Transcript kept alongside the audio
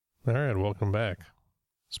All right, welcome back.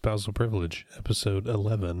 Spousal Privilege, episode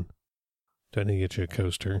 11. Do I need to get you a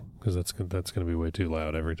coaster? Because that's going to be way too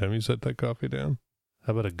loud every time you set that coffee down.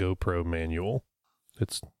 How about a GoPro manual?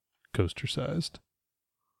 It's coaster-sized.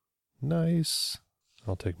 Nice.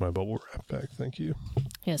 I'll take my bubble wrap back, thank you.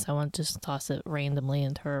 Yes, I want to just toss it randomly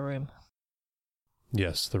into her room.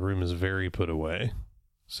 Yes, the room is very put away,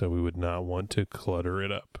 so we would not want to clutter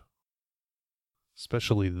it up.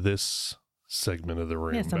 Especially this segment of the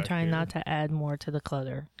room. Yes, I'm trying here. not to add more to the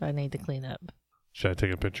clutter I need to clean up. Should I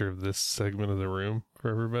take a picture of this segment of the room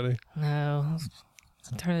for everybody? No.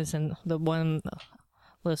 Turn this in. The one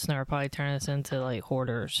listener will probably turn this into like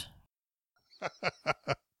hoarders.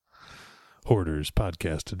 Hoarders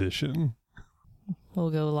Podcast Edition. We'll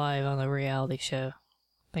go live on a reality show.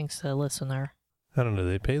 Thanks to the listener. I don't know.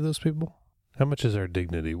 They pay those people? How much is our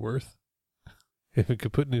dignity worth? If we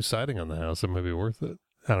could put new siding on the house, it might be worth it.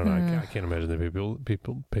 I don't know. I can't imagine they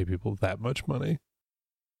pay people that much money.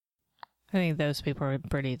 I think those people are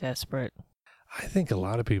pretty desperate. I think a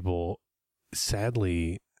lot of people,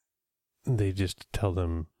 sadly, they just tell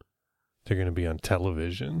them they're going to be on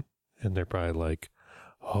television, and they're probably like,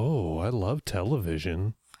 "Oh, I love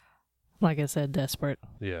television." Like I said, desperate.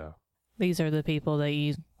 Yeah. These are the people that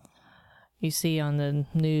you see on the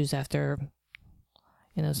news after,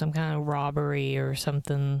 some kind of robbery or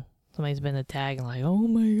something. Somebody's been attacked and like, oh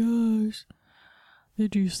my gosh,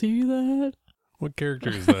 did you see that? What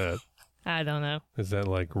character is that? I don't know. Is that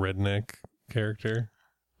like redneck character?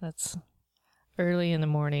 That's early in the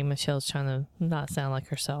morning. Michelle's trying to not sound like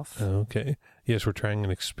herself. Okay. Yes, we're trying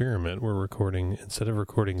an experiment. We're recording, instead of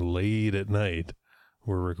recording late at night,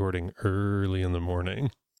 we're recording early in the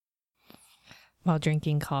morning. While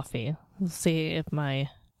drinking coffee. We'll see if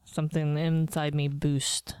something inside me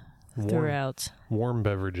boosts throughout. Warm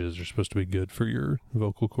beverages are supposed to be good for your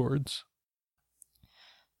vocal cords.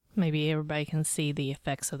 Maybe everybody can see the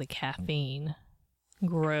effects of the caffeine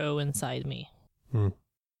grow inside me.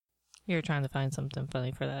 You're trying to find something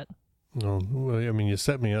funny for that. No, well, I mean, you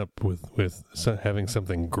set me up with having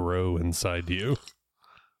something grow inside you,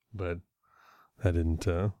 but that didn't,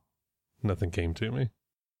 nothing came to me.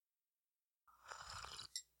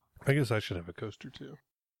 I guess I should have a coaster too.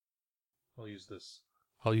 I'll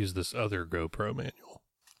use this other GoPro manual.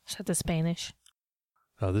 Is that the Spanish?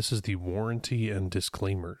 This is the warranty and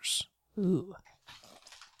disclaimers. Ooh.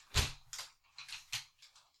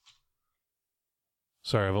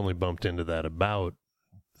 Sorry, I've only bumped into that about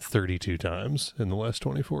 32 times in the last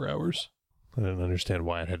 24 hours. I didn't understand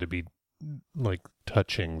why it had to be, like,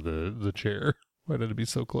 touching the chair. Why did it be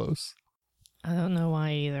so close? I don't know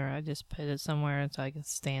why either. I just put it somewhere so I could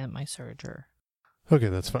stand at my serger. Okay,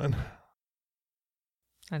 that's fine.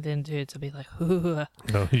 I didn't do it to be like, ooh.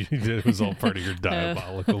 No, you did. It was all part of your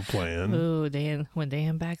diabolical plan. Ooh, Dan. When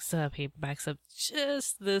Dan backs up, he backs up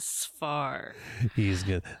just this far. This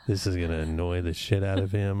is gonna annoy the shit out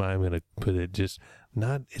of him. I'm gonna put it it's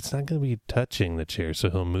not gonna be touching the chair, so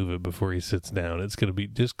he'll move it before he sits down. It's gonna be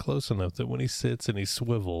just close enough that when he sits and he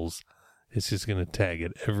swivels, it's just gonna tag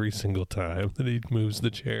it every single time that he moves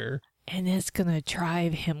the chair. And it's gonna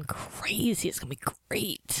drive him crazy. It's gonna be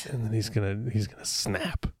great. And then he's gonna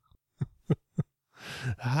snap.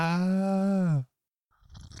 Ah.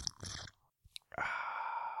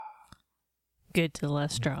 Good to the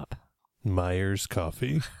last drop. Meyer's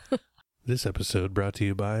Coffee. This episode brought to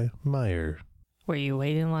you by Meyer. Where you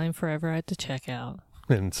wait in line forever at the checkout.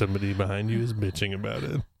 And somebody behind you is bitching about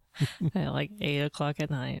it. At like 8 o'clock at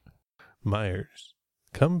night. Myers.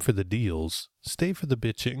 Come for the deals. Stay for the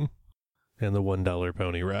bitching. And the $1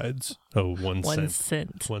 pony rides. Oh, 1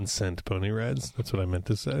 cent. 1 cent pony rides. That's what I meant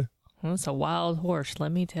to say. Well, it's a wild horse,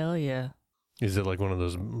 let me tell you. Is it like one of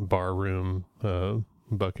those barroom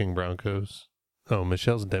bucking broncos? Oh,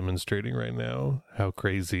 Michelle's demonstrating right now how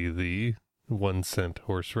crazy the 1 cent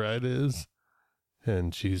horse ride is.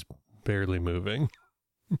 And she's barely moving.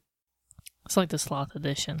 It's like the sloth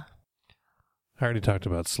edition. I already talked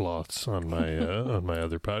about sloths on my on my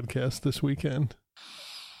other podcast this weekend.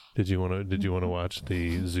 Did you want to watch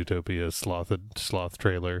the Zootopia sloth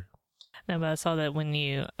trailer? No, but I saw that when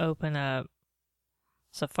you open up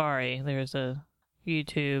Safari, there's a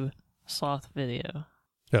YouTube sloth video.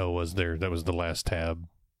 Oh, was there? That was the last tab.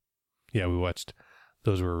 Yeah, we watched.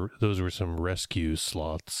 Those were some rescue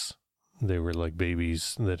sloths. They were like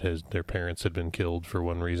babies that their parents had been killed for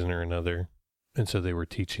one reason or another. And so they were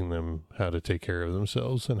teaching them how to take care of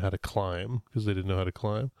themselves and how to climb because they didn't know how to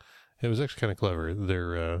climb. It was actually kind of clever.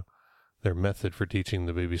 Their method for teaching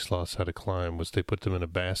the baby sloths how to climb was they put them in a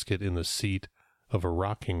basket in the seat of a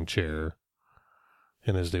rocking chair.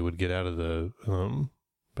 And as they would get out of the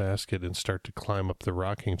basket and start to climb up the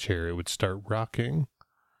rocking chair, it would start rocking,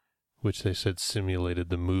 which they said simulated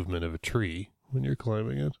the movement of a tree when you're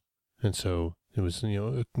climbing it. And so it was,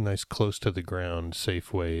 a nice close to the ground,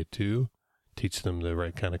 safe way to teach them the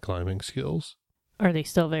right kind of climbing skills. Are they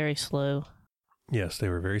still very slow? Yes, they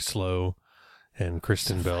were very slow, and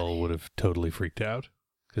Kristen Bell would have totally freaked out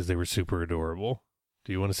because they were super adorable.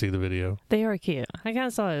 Do you want to see the video? They are cute. I kind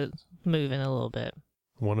of saw it moving a little bit.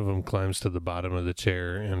 One of them climbs to the bottom of the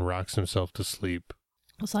chair and rocks himself to sleep.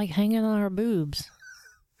 It's like hanging on our boobs.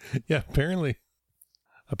 Yeah, apparently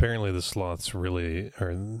the sloths really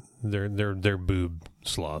are, they're boob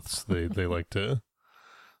sloths. They like to,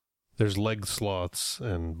 there's leg sloths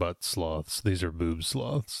and butt sloths. These are boob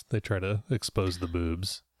sloths. They try to expose the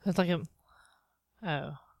boobs. It's like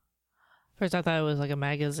first I thought it was like a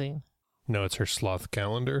magazine. No, it's her sloth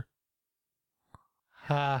calendar.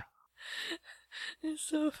 Ha. It's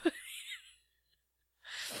so funny.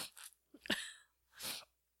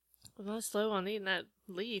 I'm not slow on eating that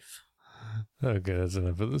leaf. Okay, that's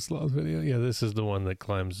enough of the sloth video. Yeah, this is the one that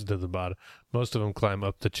climbs to the bottom. Most of them climb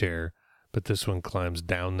up the chair, but this one climbs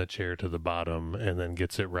down the chair to the bottom and then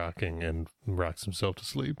gets it rocking and rocks himself to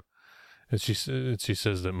sleep. And she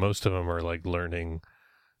says that most of them are like learning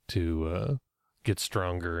to get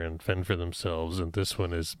stronger and fend for themselves, and this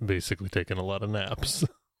one is basically taking a lot of naps.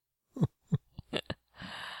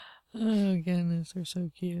 Oh, goodness, they're so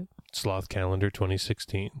cute. Sloth Calendar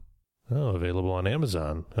 2016. Oh, available on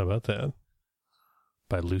Amazon. How about that?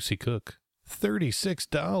 By Lucy Cook.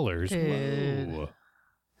 $36. Dude. Whoa.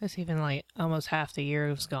 It's even like almost half the year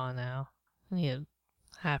is gone now. I need a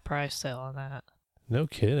half price sale on that. No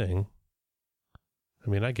kidding. I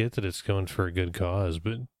mean, I get that it's going for a good cause,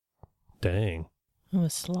 but dang. I'm a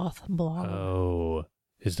sloth blog. Oh,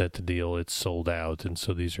 is that the deal? It's sold out, and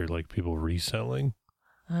so these are like people reselling?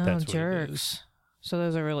 Oh, That's what it jerks. is. So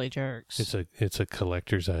those are really jerks. It's a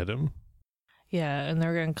collector's item. Yeah, and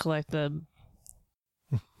they're going to collect the...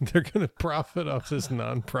 They're going to profit off this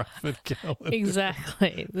nonprofit calendar.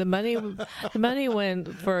 Exactly. The money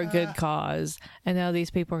went for a good cause, and now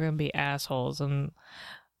these people are going to be assholes and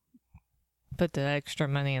put the extra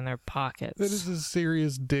money in their pockets. That is a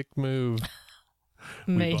serious dick move.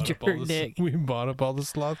 Major dick. We bought up all the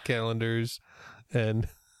sloth calendars, and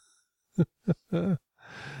oh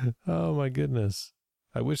my goodness.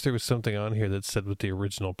 I wish there was something on here that said what the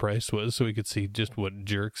original price was so we could see just what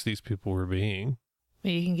jerks these people were being.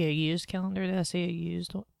 You can get a used calendar. Did I see a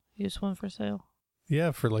used one for sale?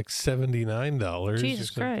 Yeah, for like $79. Jesus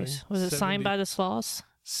Christ. Was it signed by the sloths?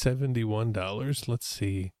 $71. Let's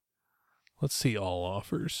see. Let's see all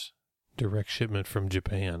offers. Direct shipment from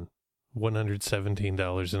Japan.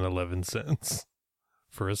 $117.11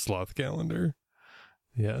 for a sloth calendar.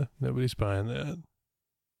 Yeah, nobody's buying that.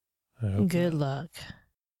 Good luck.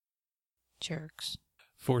 Jerks.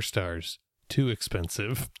 4 stars. Too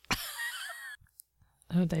expensive.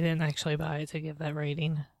 Oh, they didn't actually buy it to give that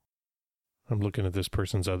rating. I'm looking at this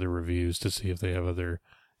person's other reviews to see if they have other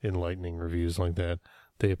enlightening reviews like that.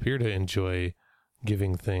 They appear to enjoy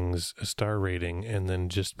giving things a star rating and then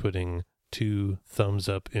just putting 2 thumbs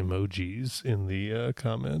up emojis in the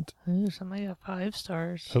comment. Ooh, somebody got 5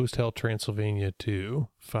 stars. Hotel Transylvania 2,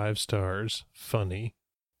 5 stars, funny.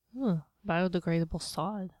 Ooh, biodegradable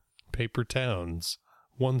sod. Paper Towns,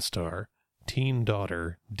 1 star, teen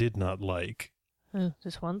daughter, did not like. Ooh,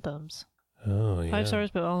 just 1 thumbs. Oh, yeah. 5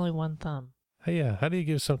 stars, but only 1 thumb. Hey, yeah, how do you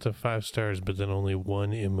give something 5 stars but then only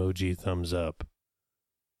 1 emoji thumbs up?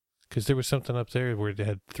 Because there was something up there where it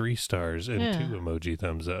had 3 stars and 2 emoji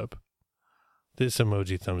thumbs up. This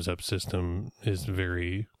emoji thumbs up system is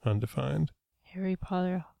very undefined. Harry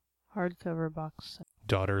Potter hardcover box.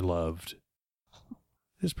 Daughter loved.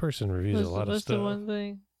 This person reviews a lot of What's stuff. the one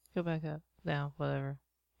thing? Go back up. Down, whatever.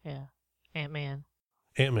 Yeah. Ant-Man.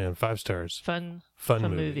 Ant-Man, 5 stars. Fun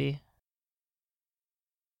movie.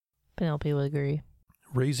 Penelope would agree.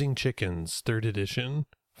 Raising Chickens, 3rd edition,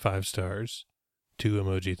 5 stars. 2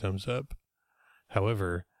 emoji thumbs up.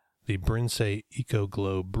 However, the Brinsay Eco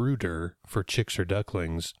Glow Brooder for chicks or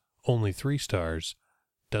ducklings, only 3 stars,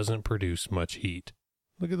 doesn't produce much heat.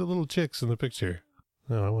 Look at the little chicks in the picture.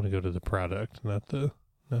 No, I want to go to the product, not the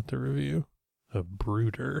review. A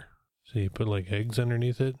brooder. So you put like eggs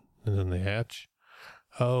underneath it and then they hatch.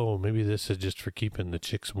 Oh, maybe this is just for keeping the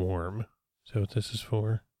chicks warm. Is that what this is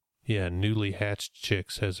for? Yeah, newly hatched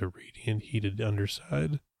chicks has a radiant heated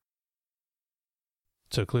underside.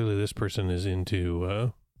 So clearly this person is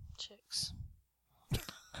into chicks.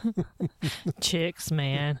 Chicks,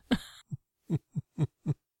 man.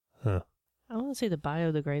 Huh. I want to see the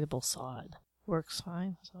biodegradable sod. Works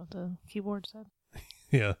fine. That's what the keyboard said.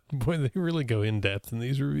 Yeah, boy, they really go in depth in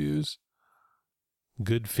these reviews.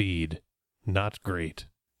 Good feed, not great.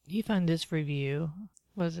 Do you find this review,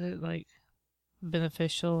 was it like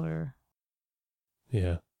beneficial or?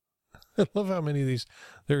 Yeah. I love how many of these,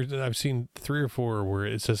 I've seen 3 or 4 where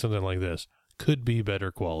it says something like this, could be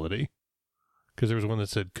better quality. Because there was one that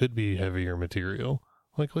said could be heavier material.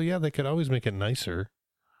 Like, well, yeah, they could always make it nicer.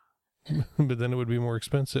 But then it would be more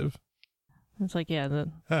expensive. It's like,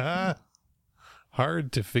 yeah.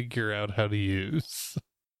 Hard to figure out how to use.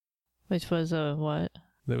 Which was a what?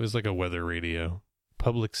 That was like a weather radio.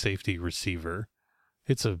 Public safety receiver.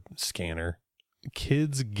 It's a scanner.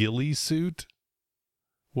 Kid's ghillie suit?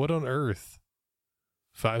 What on earth?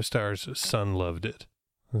 5 stars, son loved it.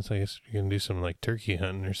 I guess you're going to do some like turkey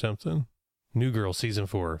hunting or something. New Girl Season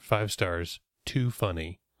 4, 5 stars, too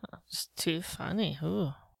funny. It's too funny.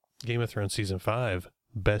 Ooh. Game of Thrones Season 5,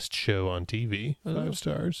 best show on TV, 5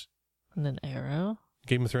 stars. And then Arrow.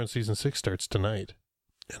 Game of Thrones Season 6 starts tonight.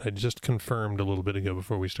 And I just confirmed a little bit ago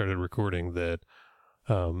before we started recording that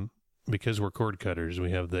because we're cord cutters,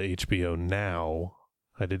 we have the HBO Now.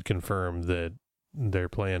 I did confirm that their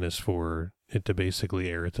plan is for it to basically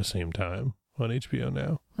air at the same time on HBO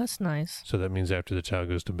Now. That's nice. So that means after the child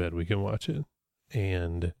goes to bed, we can watch it.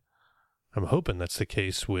 And I'm hoping that's the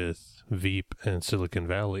case with Veep and Silicon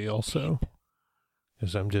Valley also.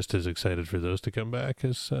 Because I'm just as excited for those to come back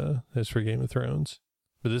as for Game of Thrones.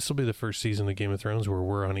 But this will be the first season of Game of Thrones where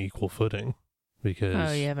we're on equal footing.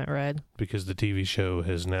 Because you haven't read? Because the TV show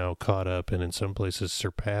has now caught up and in some places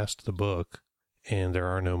surpassed the book, and there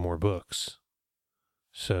are no more books.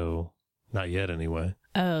 So, not yet anyway.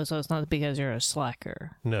 Oh, so it's not because you're a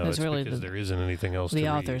slacker. No, it's really because there isn't anything else to read.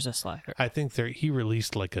 The author's a slacker. I think he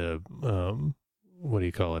released like a, what do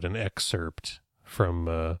you call it, an excerpt from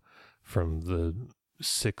the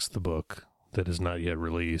 6th book that is not yet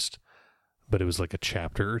released, but it was like a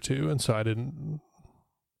chapter or 2, and so I didn't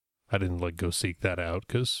like go seek that out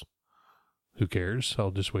because who cares?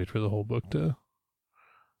 I'll just wait for the whole book to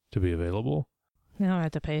be available. Now I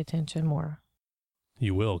have to pay attention more.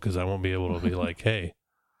 You will, because I won't be able to be like, hey,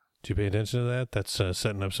 did you pay attention to that? That's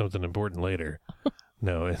setting up something important later.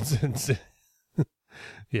 No, it's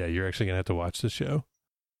yeah, you're actually going to have to watch the show.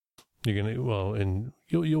 You're going to, well, and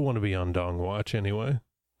you'll want to be on Dong Watch anyway.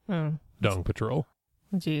 Dong Patrol.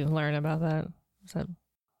 Did you learn about that?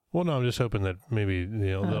 Well, no, I'm just hoping that maybe,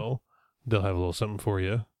 they'll have a little something for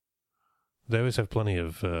you. They always have plenty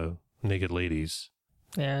of naked ladies.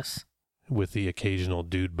 Yes. With the occasional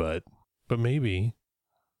dude butt. But maybe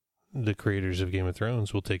the creators of Game of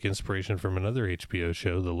Thrones will take inspiration from another HBO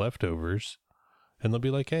show, The Leftovers, and they'll be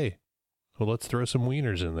like, hey, well, let's throw some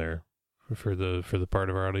wieners in there for the part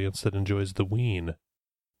of our audience that enjoys the ween.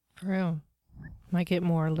 For real. Might get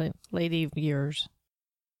more lady viewers.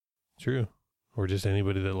 True. Or just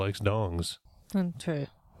anybody that likes dongs. True.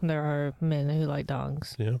 There are men who like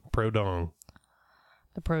dongs. Yeah, pro-dong.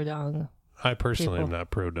 The pro-dong. I personally am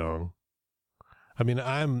not pro-dong. I mean,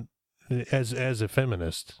 I'm, as a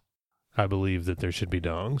feminist, I believe that there should be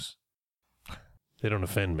dongs. They don't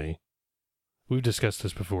offend me. We've discussed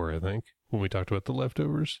this before, I think, when we talked about The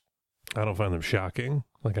Leftovers. I don't find them shocking.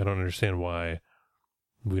 Like, I don't understand why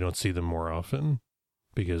we don't see them more often,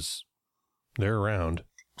 because they're around.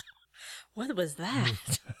 What was that?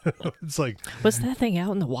 It's like... What's that thing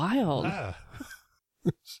out in the wild?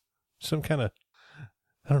 Some kind of...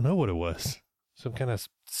 I don't know what it was. Some kind of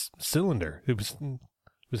cylinder. It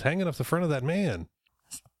was hanging off the front of that man.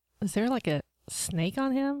 Is there like a snake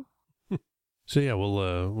on him? So yeah,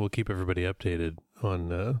 we'll keep everybody updated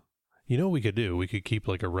on... you know what we could do? We could keep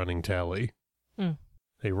like a running tally.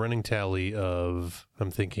 A running tally of, I'm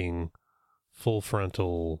thinking, full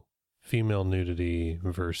frontal female nudity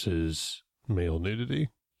versus male nudity.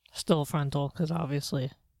 Still frontal, because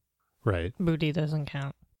obviously... Right. Booty doesn't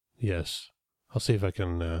count. Yes. I'll see if I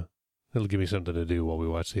can... it'll give me something to do while we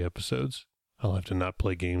watch the episodes. I'll have to not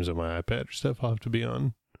play games on my iPad or stuff. I'll have to be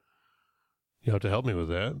on... You'll have to help me with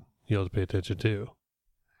that. You'll have to pay attention too.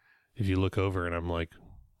 If you look over and I'm like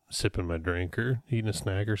sipping my drink or eating a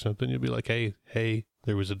snack or something, you'll be like, hey,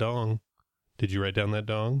 there was a dong. Did you write down that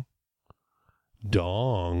dong?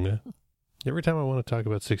 Dong. Every time I want to talk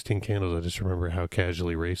about 16 Candles, I just remember how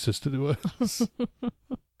casually racist it was.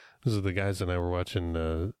 This is the guys and I were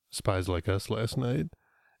watching Spies Like Us last night,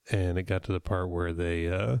 and it got to the part where they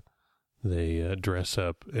dress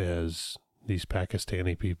up as these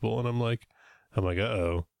Pakistani people, and I'm like,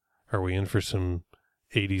 uh-oh, are we in for some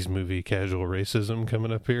 80s movie casual racism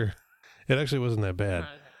coming up here? It actually wasn't that bad.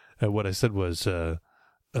 What I said was they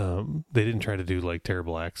didn't try to do like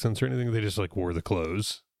terrible accents or anything. They just like wore the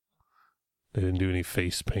clothes. They didn't do any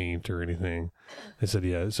face paint or anything. They said,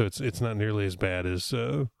 yeah, so it's not nearly as bad as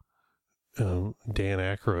Dan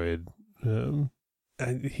Aykroyd.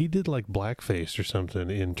 He did like blackface or something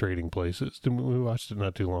in Trading Places. We watched it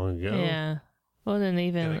not too long ago. Yeah. Well, then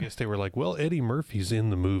even... And I guess they were like, well, Eddie Murphy's in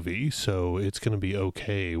the movie, so it's going to be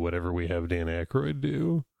okay, whatever we have Dan Aykroyd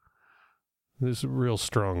do. There's real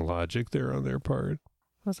strong logic there on their part.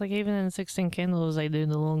 It's like even in 16 Candles, they do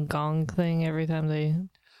the little gong thing every time they...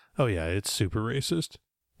 Oh, yeah, it's super racist.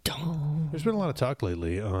 There's been a lot of talk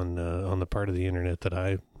lately on the part of the internet that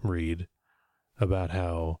I read about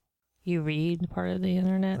how... You read part of the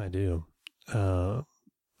internet? I do.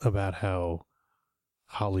 About how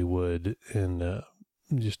Hollywood and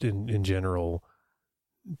just in general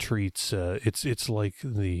treats... it's like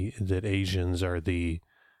that Asians are the...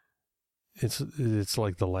 It's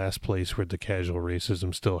like the last place where the casual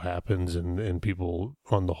racism still happens, and people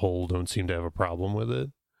on the whole don't seem to have a problem with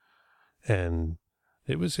it. And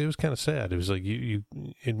it was kind of sad. It was like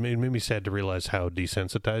it made me sad to realize how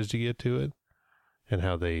desensitized you get to it, and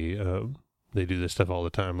how they do this stuff all the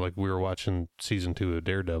time. Like we were watching season 2 of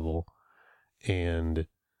Daredevil, and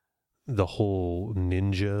the whole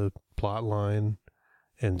ninja plot line,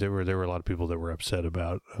 and there were a lot of people that were upset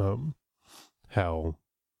about how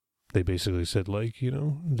they basically said, like, you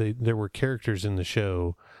know, there were characters in the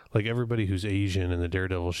show, like everybody who's Asian in the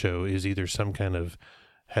Daredevil show is either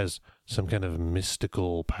has some kind of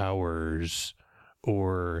mystical powers,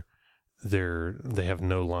 or they have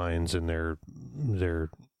no lines and they're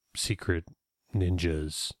secret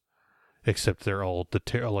ninjas. Except they're all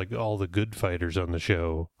like all the good fighters on the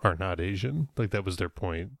show are not Asian. Like that was their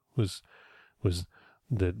point, was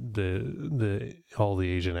that the all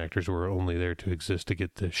the Asian actors were only there to exist to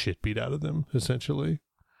get the shit beat out of them, essentially,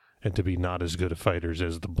 and to be not as good of fighters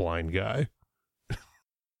as the blind guy.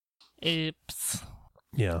 Oops.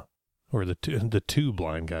 Yeah, or the two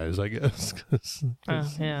blind guys, I guess.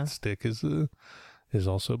 Cause yeah. Stick is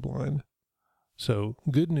also blind. So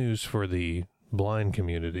good news for the blind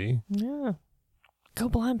community. Yeah. Go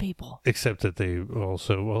blind people. Except that they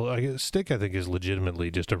also, well, I guess Stick, I think, is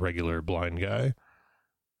legitimately just a regular blind guy,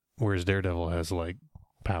 whereas Daredevil has like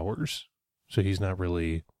powers, so he's not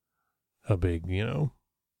really a big, you know,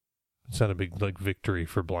 it's not a big like victory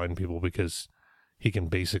for blind people because he can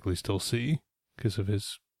basically still see because of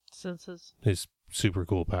his senses, his super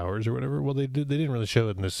cool powers or whatever. Well, they didn't really show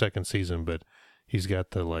it in the second season, but he's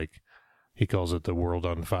got the, like, he calls it the world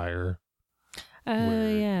on fire.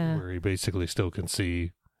 Yeah. Where he basically still can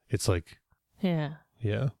see. It's like, yeah.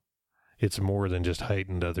 It's more than just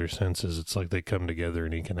heightened other senses. It's like they come together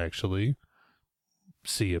and he can actually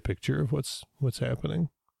see a picture of what's happening.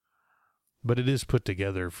 But it is put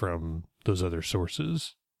together from those other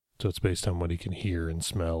sources. So it's based on what he can hear and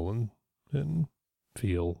smell and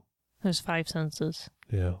feel. There's 5 senses.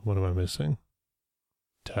 Yeah. What am I missing?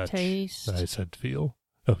 Touch. Taste. I said feel.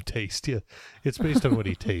 Oh, taste. Yeah. It's based on what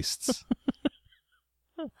he tastes.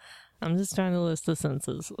 I'm just trying to list the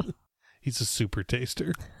senses. He's a super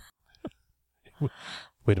taster.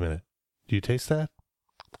 Wait a minute. Do you taste that?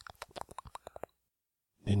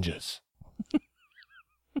 Ninjas.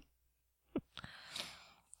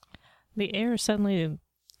 The air suddenly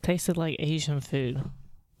tasted like Asian food.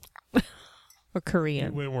 Or Korean.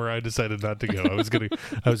 It went where I decided not to go. I was gonna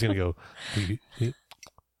go. It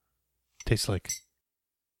tastes like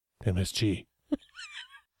MSG.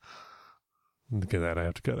 Look at that! I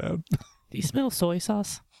have to cut out. Do you smell soy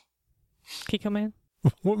sauce, Kiko Man?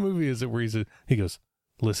 What movie is it where he goes,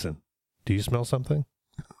 "Listen, do you smell something?"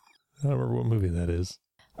 I don't remember what movie that is.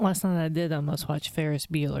 Last night I did almost watch Ferris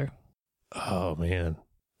Bueller. Oh man,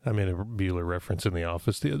 I made a Bueller reference in the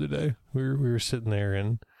office the other day. We were sitting there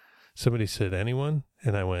and somebody said, "Anyone?"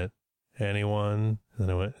 And I went, "Anyone?" And then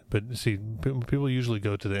I went, but see, people usually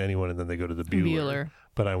go to the anyone and then they go to the Bueller.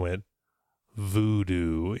 But I went,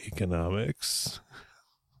 voodoo economics.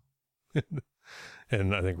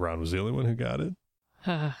 And I think Ron was the only one who got it.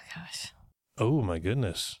 Oh, gosh. Oh, my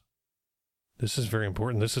goodness. This is very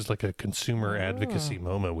important. This is like a consumer advocacy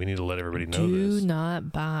moment. We need to let everybody know this. Do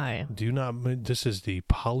not buy. This is the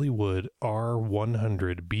Pollywood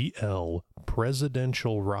R100BL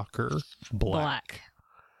Presidential Rocker Black.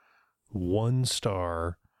 1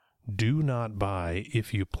 star. Do not buy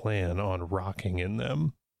if you plan on rocking in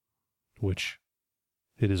them. Which,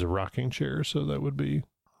 it is a rocking chair, so that would be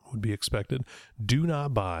expected. Do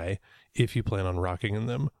not buy if you plan on rocking in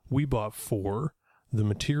them. We bought 4. The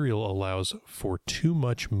material allows for too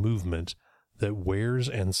much movement that wears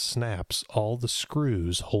and snaps all the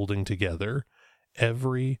screws holding together.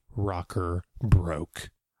 Every rocker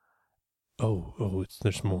broke.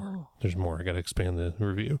 There's more. There's more. I got to expand the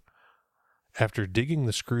review. After digging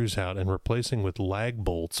the screws out and replacing with lag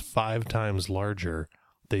bolts 5 times larger,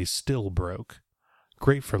 they still broke.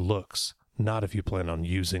 Great for looks, not if you plan on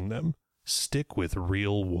using them. Stick with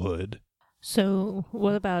real wood. So,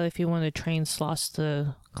 what about if you want to train sloths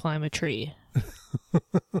to climb a tree?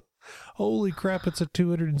 Holy crap, it's a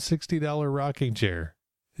 $260 rocking chair.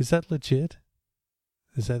 Is that legit?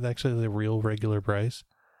 Is that actually the real regular price?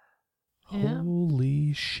 Yeah.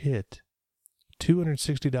 Holy shit.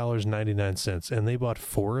 $260.99, and they bought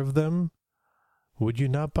 4 of them? Would you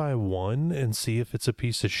not buy one and see if it's a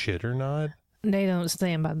piece of shit or not? They don't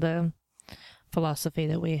stand by the philosophy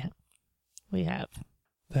that we have.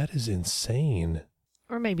 That is insane.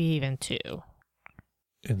 Or maybe even 2.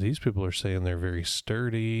 And these people are saying they're very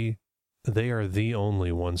sturdy. They are the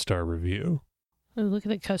only 1-star review. Oh, look at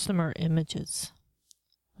the customer images.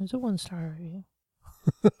 There's a 1-star review.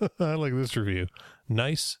 I like this review.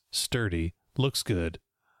 Nice, sturdy, looks good.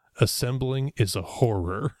 Assembling is a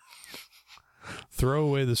horror. Throw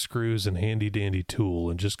away the screws and handy-dandy tool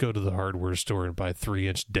and just go to the hardware store and buy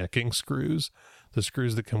 3-inch decking screws. The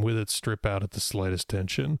screws that come with it strip out at the slightest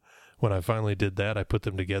tension. When I finally did that, I put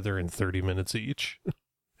them together in 30 minutes each.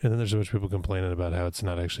 And then there's a bunch of people complaining about how it's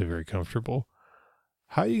not actually very comfortable.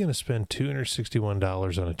 How are you going to spend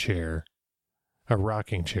 $261 on a chair, a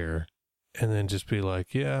rocking chair, and then just be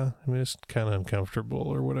like, yeah, I mean, it's kind of uncomfortable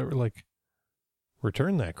or whatever? Like,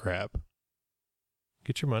 return that crap.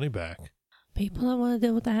 Get your money back. People don't want to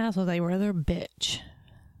deal with the hassle. They rather bitch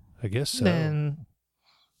I guess so. than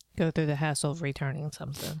go through the hassle of returning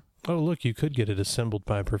something. Oh, look, you could get it assembled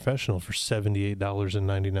by a professional for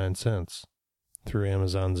 $78.99 through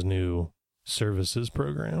Amazon's new services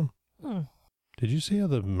program. Did you see how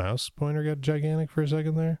the mouse pointer got gigantic for a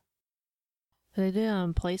second there? Do they do it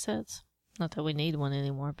on play sets? Not that we need one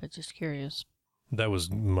anymore, but just curious. That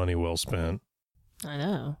was money well spent. I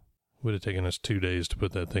know. Would have taken us 2 days to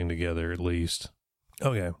put that thing together at least.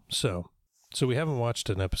 Okay, so we haven't watched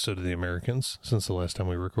an episode of The Americans since the last time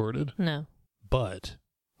we recorded. No. But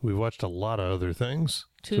we watched a lot of other things.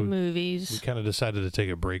 2 movies. We kind of decided to take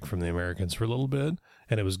a break from The Americans for a little bit,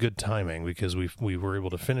 and it was good timing because we were able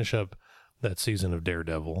to finish up that season of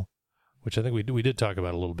Daredevil, which I think we did talk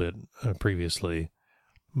about a little bit previously.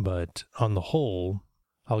 But on the whole,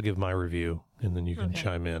 I'll give my review, and then you can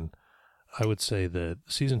chime in. I would say that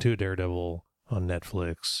season 2 of Daredevil on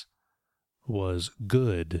Netflix was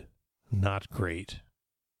good, not great.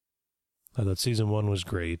 I thought season 1 was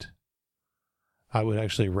great. I would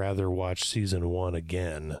actually rather watch season 1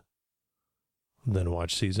 again than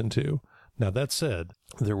watch season 2. Now, that said,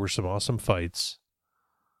 there were some awesome fights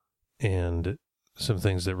and some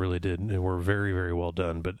things that really did and were very, very well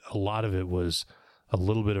done, but a lot of it was a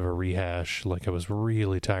little bit of a rehash. Like, I was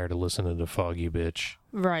really tired of listening to Foggy Bitch.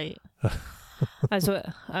 Right. That's what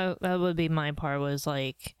that would be my part, was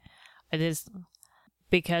like, I just,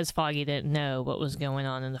 because Foggy didn't know what was going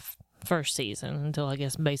on in the first season until I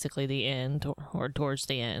guess basically the end or towards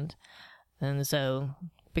the end. And so,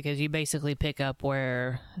 because you basically pick up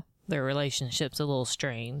where their relationship's a little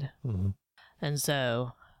strained. Mm-hmm. And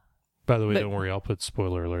so, by the way, don't worry, I'll put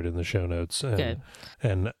spoiler alert in the show notes. Good.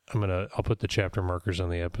 And I'll put the chapter markers on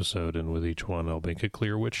the episode, and with each one I'll make it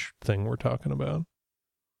clear which thing we're talking about.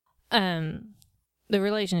 The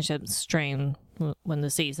relationship's strained when the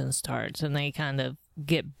season starts, and they kind of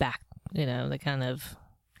get back, they kind of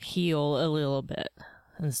heal a little bit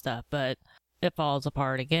and stuff, but it falls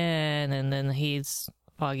apart again, and then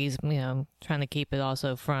Foggy's, trying to keep it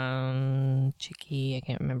also from Chicky, I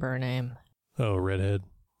can't remember her name. Oh, redhead.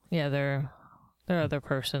 Yeah, their other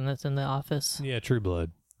person that's in the office. Yeah, True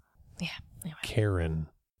Blood. Yeah, anyway. Karen.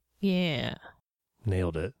 Yeah.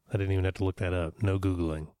 Nailed it. I didn't even have to look that up. No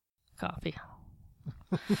Googling. Coffee.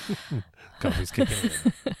 Coffee's kicking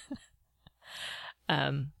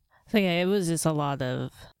in. So yeah, it was just a lot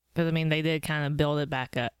of, because they did kind of build it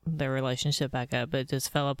back up, their relationship back up, but it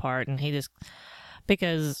just fell apart, and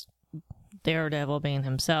because Daredevil being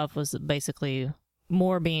himself was basically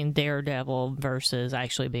more being Daredevil versus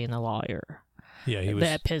actually being a lawyer. Yeah,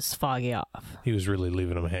 that pissed Foggy off. He was really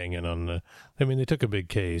leaving him hanging on they took a big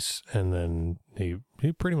case, and then he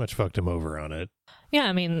pretty much fucked him over on it. Yeah,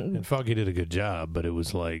 and Foggy did a good job, but it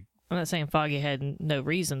was like, I'm not saying Foggy had no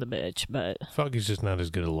reason to bitch, but Foggy's just not as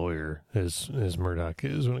good a lawyer as Murdoch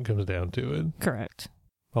is when it comes down to it. Correct.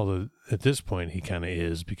 Although at this point he kind of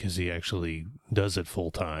is, because he actually does it full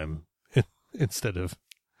time instead of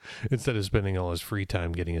spending all his free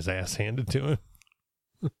time getting his ass handed to him.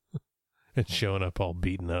 And showing up all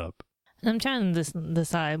beaten up. I'm trying to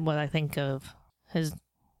decide what I think of his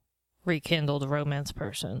rekindled romance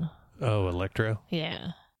person. Oh, Electra?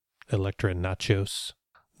 Yeah. Electra Nachos.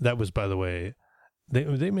 that was, by the way,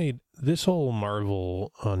 they made this whole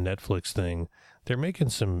Marvel on Netflix thing. They're making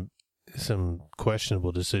some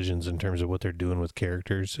questionable decisions in terms of what they're doing with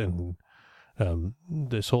characters, and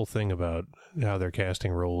this whole thing about how they're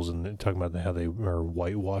casting roles and talking about how they are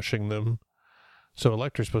whitewashing them. So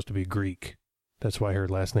Elektra's supposed to be Greek. That's why her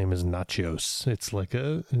last name is Nachios. It's like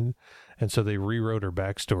and so they rewrote her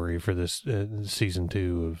backstory for this season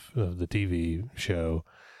 2 of the TV show,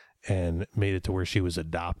 and made it to where she was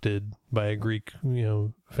adopted by a Greek,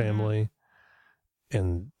 family,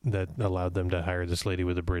 and that allowed them to hire this lady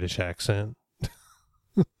with a British accent.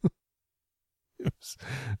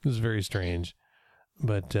 It was very strange,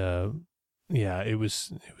 but yeah, it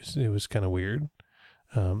was kind of weird.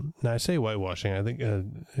 Now I say whitewashing. I think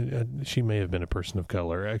she may have been a person of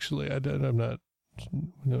color. Actually, I'm not.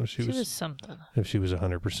 No, she was something. If she was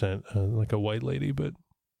 100% like a white lady, but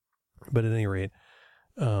at any rate,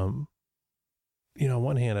 on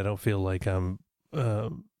one hand, I don't feel like I'm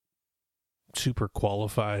super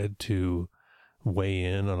qualified to weigh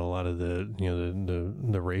in on a lot of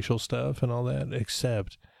the racial stuff and all that,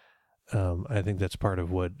 except I think that's part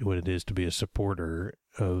of what it is to be a supporter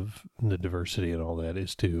of the diversity and all that,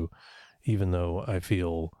 is to, even though I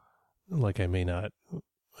feel like I may not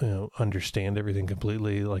understand everything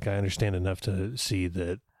completely, like I understand enough to see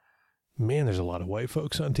that, man, there's a lot of white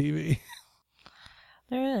folks on TV.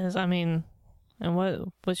 There is. I mean, and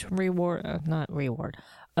which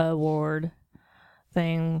award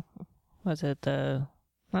thing was it?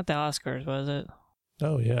 Not the Oscars, was it?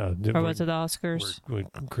 Oh yeah, or was it the Oscars? Where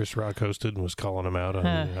Chris Rock hosted and was calling them out on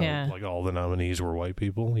yeah. like all the nominees were white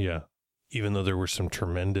people. Yeah, even though there were some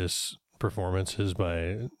tremendous performances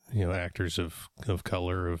by actors of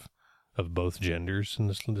color of both genders in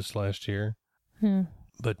this last year.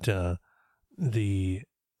 But the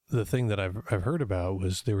thing that I've heard about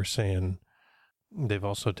was they were saying they've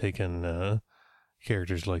also taken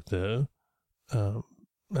characters like the I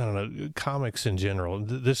don't know, comics in general.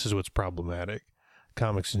 This is what's problematic.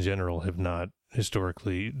 Comics in general have not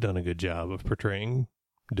historically done a good job of portraying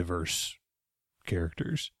diverse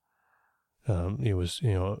characters. It was,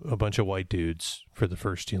 a bunch of white dudes for the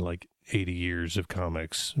first, 80 years of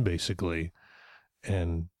comics, basically.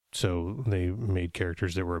 And so they made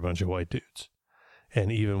characters that were a bunch of white dudes. And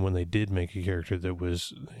even when they did make a character that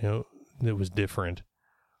was, that was different,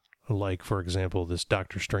 like, for example, this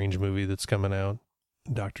Doctor Strange movie that's coming out.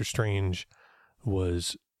 Doctor Strange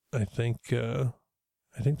was, I think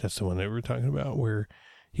that's the one that we're talking about, where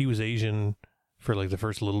he was Asian for like the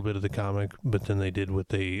first little bit of the comic, but then they did what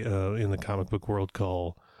they in the comic book world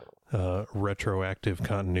call retroactive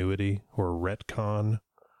continuity, or retcon,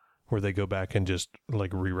 where they go back and just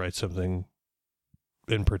like rewrite something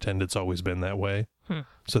and pretend it's always been that way.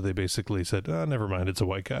 So they basically said, never mind, it's a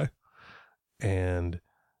white guy. And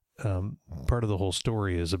part of the whole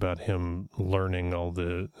story is about him learning all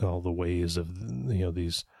the ways of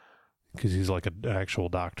these, because he's like an actual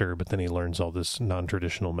doctor, but then he learns all this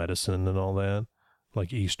non-traditional medicine and all that,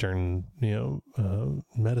 like Eastern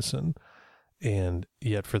medicine. And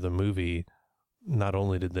yet for the movie, not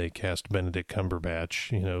only did they cast Benedict Cumberbatch,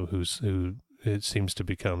 who it seems to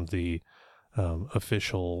become the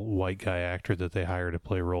official white guy actor that they hire to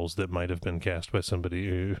play roles that might have been cast by somebody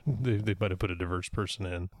who they might have put a diverse person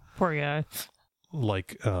in. Poor guy.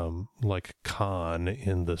 Like Khan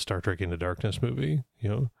in the Star Trek Into Darkness movie,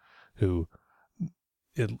 who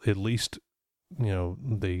at least,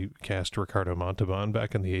 they cast Ricardo Montalban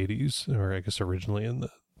back in the 80s, or I guess originally in the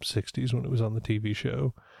 60s when it was on the TV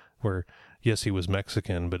show, where, yes, he was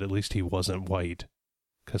Mexican, but at least he wasn't white,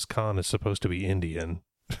 because Khan is supposed to be Indian.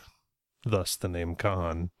 Thus the name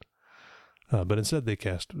Khan. But instead they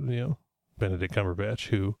cast, Benedict Cumberbatch,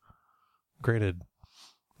 who, granted,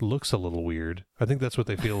 looks a little weird. I think that's what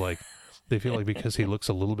they feel like. They feel like because he looks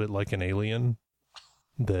a little bit like an alien,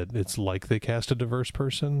 that it's like they cast a diverse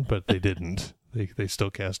person, but they didn't. They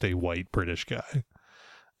still cast a white British guy.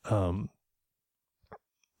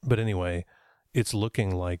 But anyway, it's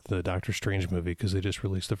looking like the Doctor Strange movie, because they just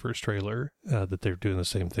released the first trailer, that they're doing the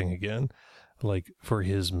same thing again. Like for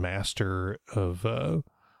his master of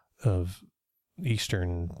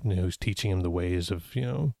Eastern, who's teaching him the ways of,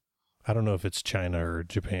 I don't know if it's China or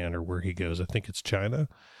Japan or where he goes. I think it's China.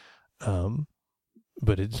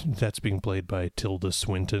 But that's being played by Tilda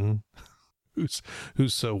Swinton, who's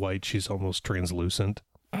so white she's almost translucent.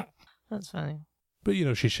 That's funny. But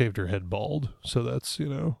she shaved her head bald, so that's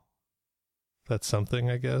that's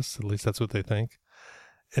something, I guess. At least that's what they think.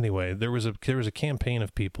 Anyway, there was a campaign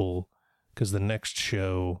of people, because the next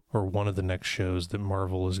show, or one of the next shows that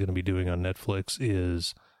Marvel is going to be doing on Netflix,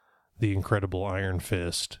 is The Incredible Iron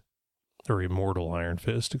Fist, or Immortal Iron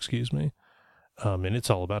Fist, excuse me. And it's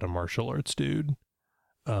all about a martial arts dude.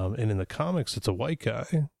 And in the comics, it's a white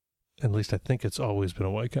guy. At least I think it's always been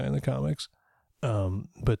a white guy in the comics.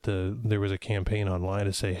 But there was a campaign online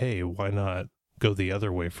to say, hey, why not go the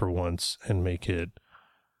other way for once and make it,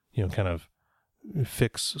 kind of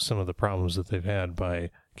fix some of the problems that they've had by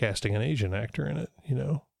casting an Asian actor in it,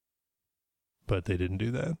 But they didn't do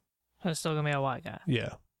that. It's still going to be a white guy.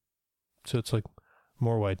 Yeah. So it's like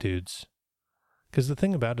more white dudes. Because the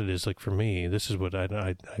thing about it is, like, for me, this is what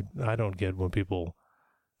I don't get when people,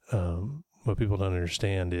 what people don't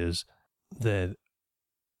understand is that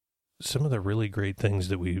some of the really great things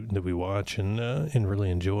that we watch and really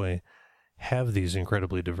enjoy have these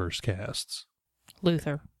incredibly diverse casts.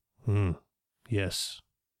 Luther. Yes.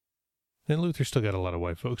 And Luther still got a lot of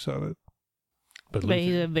white folks on it. But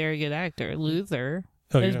he's a very good actor. Luther.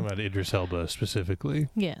 Oh, you're talking about Idris Elba specifically?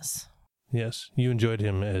 Yes. Yes. You enjoyed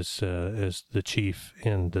him as the chief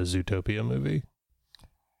in the Zootopia movie?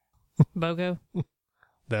 Bogo?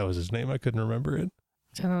 That was his name. I couldn't remember it.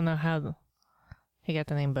 I don't know how he got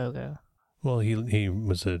the name Bogo. Well, he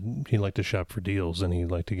liked to shop for deals, and he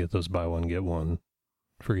liked to get those buy one, get one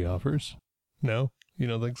free offers. No? You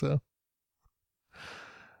don't think so?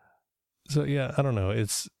 So, yeah, I don't know.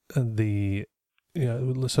 It's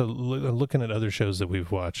so looking at other shows that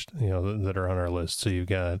we've watched, that are on our list. So you've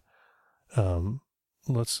got,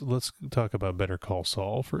 let's talk about Better Call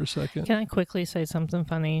Saul for a second. Can I quickly say something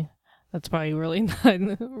funny? That's probably really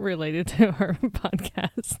not related to our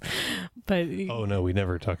podcast. But oh no, we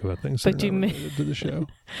never talk about things that are not related to the show.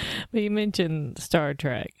 But you mentioned Star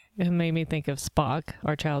Trek. It made me think of Spock,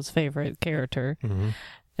 our child's favorite character. Mm-hmm.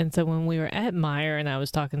 And so when we were at Meijer and I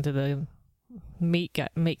was talking to the meat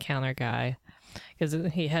counter guy,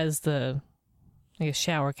 because he has the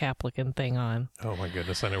shower cap looking thing on. Oh my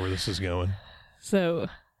goodness, I know where this is going. So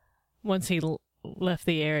once he left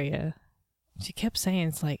the area, she kept saying,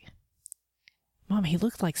 it's like, Mom, he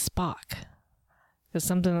looked like Spock. Because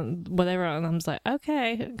something, whatever, and I was like,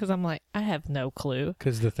 okay. Because I'm like, I have no clue.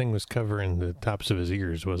 Because the thing was covering the tops of his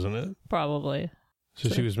ears, wasn't it? Probably. So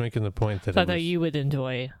she was making the point that I thought you would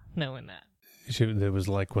enjoy knowing that. It was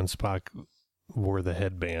like when Spock wore the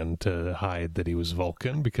headband to hide that he was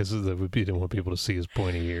Vulcan, because he didn't want people to see his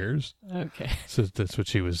pointy ears. Okay. So that's what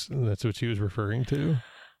she was referring to.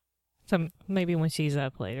 So maybe when she's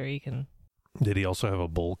up later, you can. Did he also have a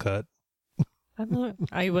bowl cut? I don't know.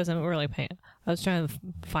 I wasn't really paying. I was trying to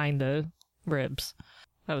find the ribs.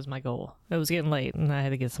 That was my goal. It was getting late, and I had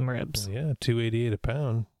to get some ribs. Yeah, $2.88 a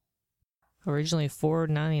pound. Originally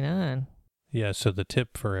 $4.99. Yeah. So the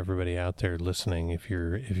tip for everybody out there listening, if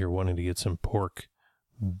you're wanting to get some pork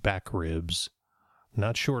back ribs,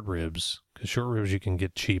 not short ribs, because short ribs you can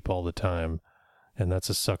get cheap all the time, and that's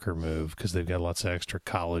a sucker move because they've got lots of extra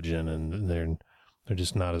collagen and they're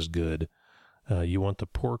just not as good. You want the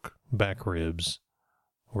pork back ribs,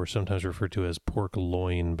 or sometimes referred to as pork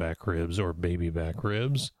loin back ribs or baby back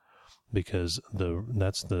ribs, because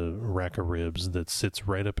that's the rack of ribs that sits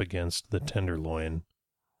right up against the tenderloin,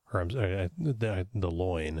 or the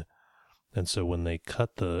loin. And so when they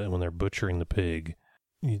when they're butchering the pig,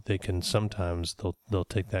 they can sometimes they'll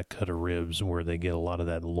take that cut of ribs where they get a lot of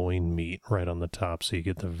that loin meat right on the top, so you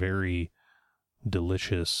get the very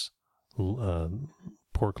delicious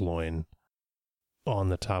pork loin on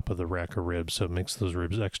the top of the rack of ribs, so it makes those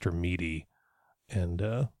ribs extra meaty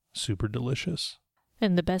and super delicious.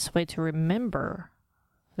 And the best way to remember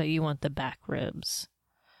that you want the back ribs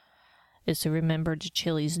is to remember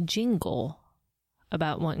Chili's jingle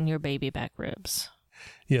about wanting your baby back ribs.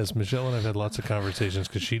 Yes, Michelle and I've had lots of conversations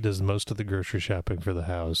because she does most of the grocery shopping for the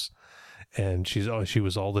house, and she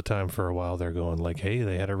was all the time for a while there going like, hey,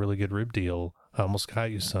 they had a really good rib deal. I almost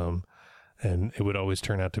got you some. And it would always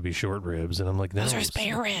turn out to be short ribs. And I'm like, no. Those are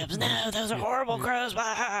spare ribs. No, those are horrible, gross.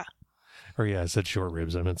 Or yeah, I said short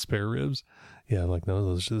ribs. I meant spare ribs. Yeah, I'm like, no,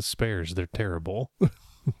 those are the spares. They're terrible.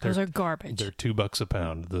 Those are garbage. They're $2 a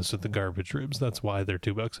pound. Those are the garbage ribs. That's why they're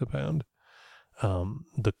 $2 a pound.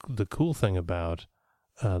 The cool thing about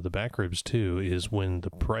the back ribs, too, is when the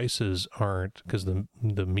prices aren't, because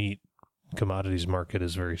the meat commodities market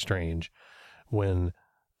is very strange. When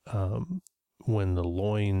the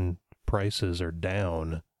loin prices are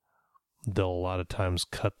down, they'll a lot of times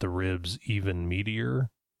cut the ribs even meatier,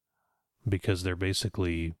 because they're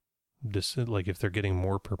basically like, if they're getting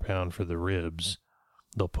more per pound for the ribs,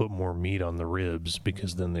 they'll put more meat on the ribs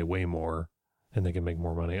because then they weigh more and they can make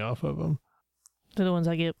more money off of them. The ones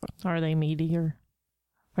I get, are they meatier?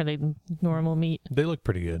 Are they normal meat? They look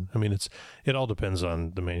pretty good. I mean, it all depends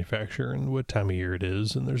on the manufacturer and what time of year it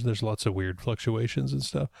is, and there's lots of weird fluctuations and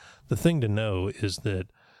stuff. The thing to know is that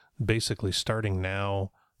basically starting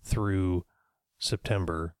now through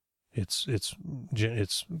September, it's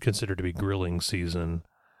considered to be grilling season,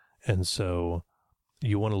 and so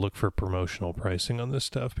you want to look for promotional pricing on this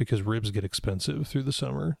stuff because ribs get expensive through the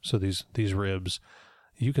summer. So these ribs,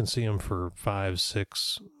 you can see them for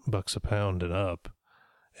 $5-6 a pound and up,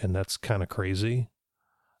 and that's kind of crazy.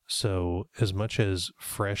 So as much as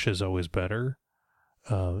fresh is always better,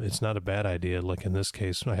 it's not a bad idea. Like in this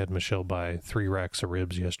case, I had Michelle buy 3 racks of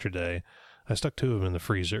ribs yesterday. I stuck 2 of them in the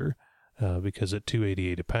freezer because at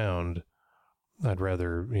 $2.88 a pound, I'd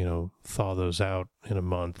rather, thaw those out in a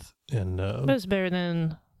month. And it's better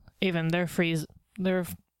than even they're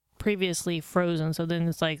previously frozen. So then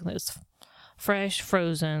it's fresh,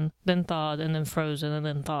 frozen, then thawed, and then frozen, and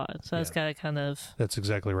then thawed. So that's got to kind of... That's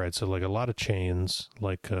exactly right. So like a lot of chains,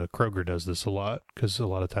 like Kroger does this a lot, because a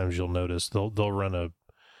lot of times you'll notice they'll run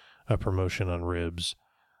a promotion on ribs,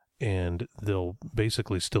 and they'll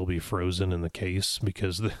basically still be frozen in the case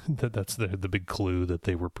because that's the big clue that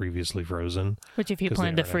they were previously frozen. Which, if you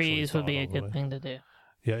plan to freeze, would be a good thing to do.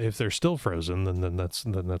 Yeah, if they're still frozen, then that's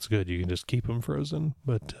good. You can just keep them frozen.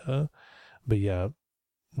 But yeah,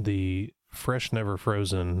 the fresh, never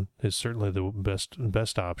frozen is certainly the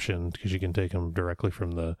best option because you can take them directly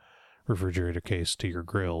from the refrigerator case to your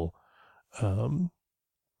grill.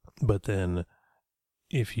 But then,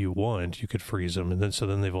 if you want, you could freeze them, and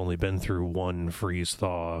then they've only been through one freeze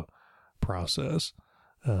thaw process.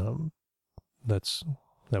 That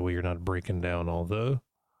way you're not breaking down all the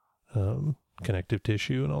connective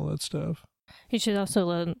tissue and all that stuff. You should also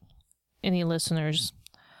let any listeners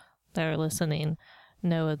that are listening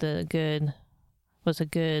know of a good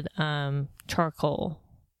charcoal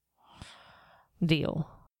deal.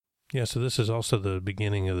 Yeah, so this is also the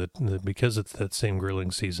beginning of because it's that same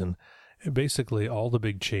grilling season. Basically, all the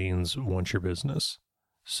big chains want your business.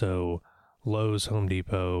 So Lowe's, Home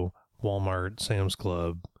Depot, Walmart, Sam's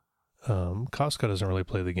Club. Costco doesn't really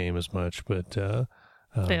play the game as much, but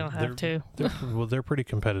they don't have to. They're pretty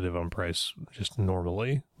competitive on price just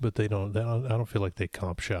normally, but I don't feel like they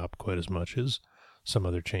comp shop quite as much as some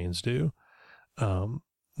other chains do.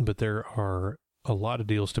 But there are a lot of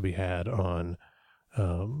deals to be had on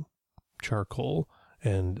charcoal,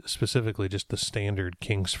 and specifically just the standard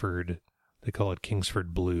Kingsford. They call it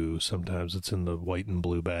Kingsford Blue. Sometimes it's in the white and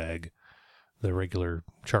blue bag. The regular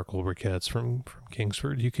charcoal briquettes from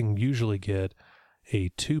Kingsford. You can usually get a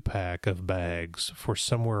 2-pack of bags for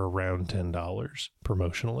somewhere around $10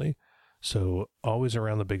 promotionally. So always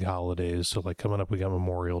around the big holidays. So like coming up, we got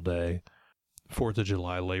Memorial Day, 4th of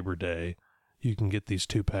July, Labor Day. You can get these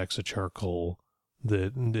 2 packs of charcoal.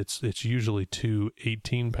 That it's usually 2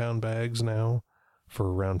 18-pound bags now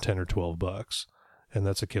for around $10 or $12, and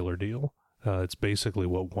that's a killer deal. It's basically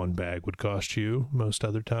what one bag would cost you most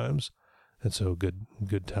other times, and so good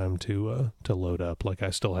time to load up. Like I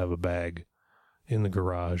still have a bag in the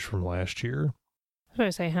garage from last year. I was going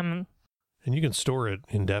to say and you can store it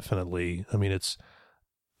indefinitely. I mean, it's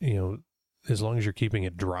as long as you're keeping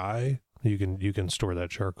it dry, you can store that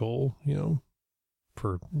charcoal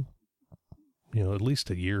for at least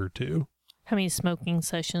a year or 2. How many smoking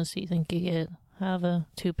sessions do you think you get out of a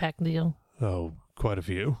 2-pack deal? Oh, quite a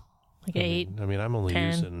few. Like 8? I'm only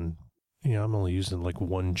 10? using like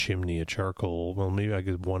 1 chimney of charcoal. Well, maybe I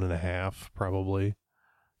get 1.5 probably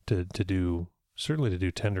to do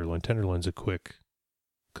tenderloin. Tenderloin's a quick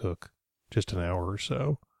cook, just an hour or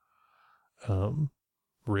so.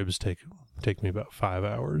 Ribs take me about 5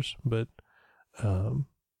 hours, but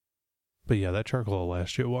yeah, that charcoal will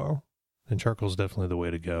last you a while, and charcoal's definitely the way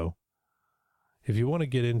to go. If you want to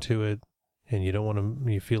get into it and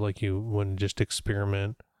you feel like you want to just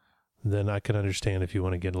experiment, then I can understand if you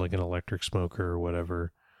want to get like an electric smoker or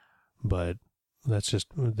whatever. But that's just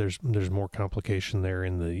there's more complication there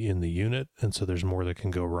in the unit, and so there's more that can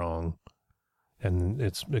go wrong, and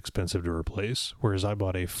it's expensive to replace. Whereas I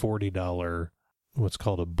bought a $40 what's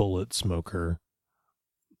called a bullet smoker,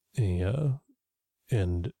 and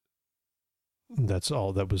that's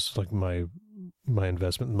all. That was like my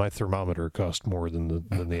investment. My thermometer cost more than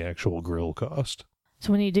the actual grill cost.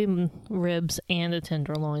 So when you do ribs and a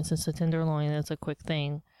tenderloin, since the tenderloin is a quick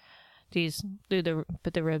thing, do you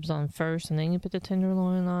put the ribs on first and then you put the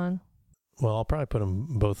tenderloin on? Well, I'll probably put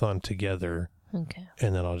them both on together. Okay.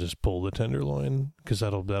 And then I'll just pull the tenderloin because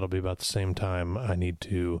that'll be about the same time I need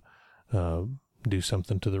to do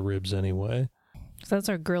something to the ribs anyway. So that's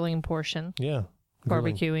our grilling portion. Yeah.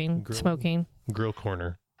 Barbecuing, smoking. Grill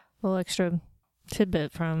corner. A little extra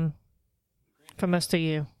tidbit from us to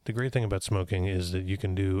you. The great thing about smoking is that you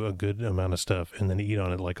can do a good amount of stuff and then eat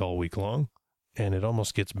on it like all week long. And it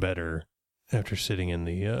almost gets better after sitting in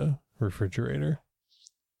the refrigerator.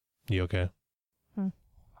 You okay?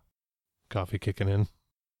 Coffee kicking in.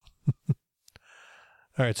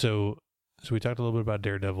 All right, so we talked a little bit about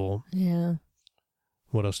Daredevil. Yeah.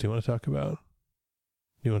 What else do you want to talk about?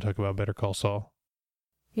 You want to talk about Better Call Saul?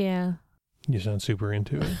 Yeah. You sound super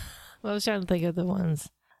into it. Well, I was trying to think of the ones.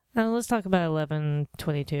 Let's talk about 11,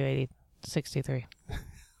 22, 80, 63.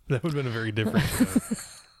 That would have been a very different show.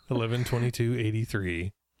 11, 22,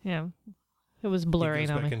 83. Yeah. It was blurring he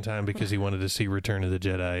goes on back me. in time because he wanted to see Return of the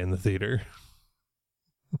Jedi in the theater.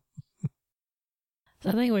 So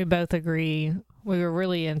I think we both agree we were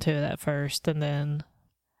really into it at first, and then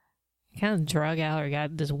it kind of drug out or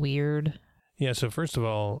got just weird. Yeah, so first of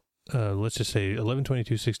all, let's just say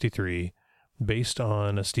 11/22/63, based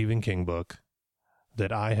on a Stephen King book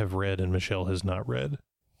that I have read and Michelle has not read.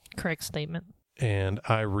 Correct statement. And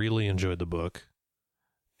I really enjoyed the book.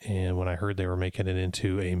 And when I heard they were making it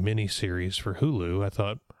into a mini series for Hulu, I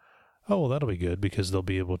thought, oh, well, that'll be good because they'll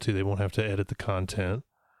be able to, they won't have to edit the content.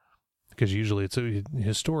 Because usually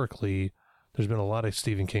historically, there's been a lot of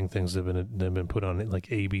Stephen King things that have been put on like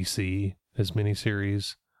ABC as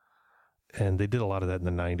miniseries. And they did a lot of that in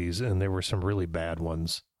the 90s, and there were some really bad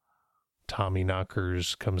ones. Tommy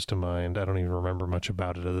Knockers comes to mind. I don't even remember much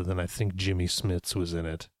about it other than I think Jimmy Smits was in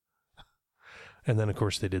it. And then, of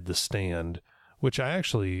course, they did The Stand, which I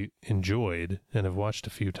actually enjoyed and have watched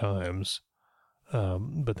a few times.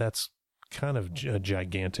 But that's kind of a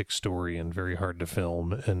gigantic story and very hard to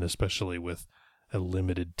film, and especially with a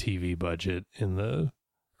limited TV budget in the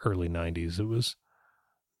early 90s, it was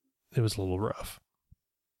a little rough.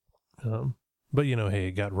 But hey,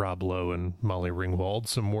 it got Rob Lowe and Molly Ringwald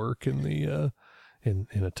some work in the in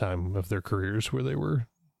a time of their careers where they were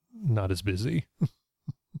not as busy.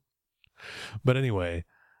 But anyway,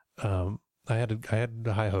 I had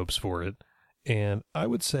high hopes for it, and I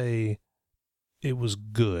would say it was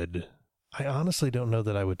good. I honestly don't know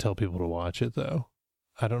that I would tell people to watch it, though.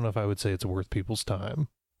 I don't know if I would say it's worth people's time.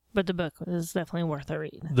 But the book is definitely worth a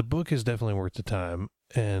read. The book is definitely worth the time,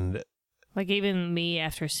 and like even me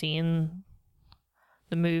after seeing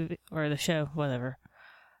the movie or the show, whatever.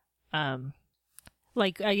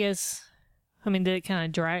 Like I guess, I mean, did it kind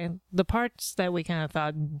of drag the parts that we kind of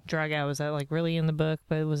thought drag out? Was that like really in the book,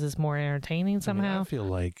 but was this more entertaining somehow? I feel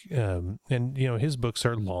like, and his books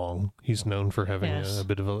are long. He's known for having a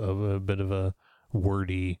bit of a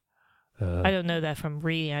wordy. I don't know that from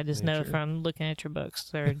reading. I just know nature. from looking at your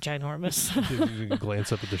books. They're ginormous. You can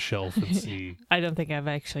glance up at the shelf and see. I don't think I've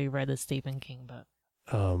actually read a Stephen King book.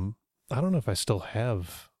 I don't know if I still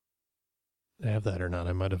have that or not.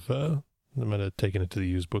 I might have taken it to the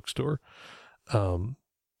used bookstore, or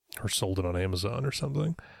sold it on Amazon or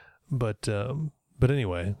something. But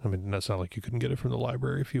anyway, I mean, that's not like you couldn't get it from the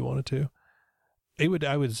library if you wanted to. I would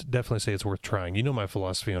definitely say it's worth trying. My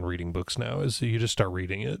philosophy on reading books now is you just start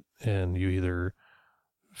reading it and you either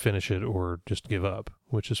finish it or just give up,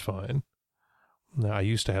 which is fine. Now, I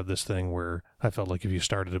used to have this thing where I felt like if you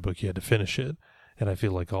started a book, you had to finish it. And I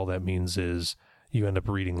feel like all that means is you end up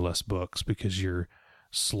reading less books because you're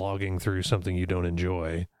slogging through something you don't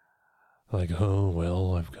enjoy. Like, oh,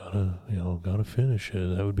 well, I've gotta finish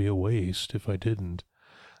it. That would be a waste if I didn't.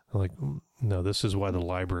 I'm like, no, this is why the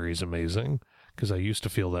library is amazing. Because I used to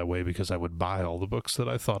feel that way because I would buy all the books that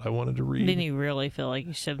I thought I wanted to read. Then you really feel like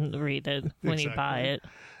you shouldn't read it when you buy it.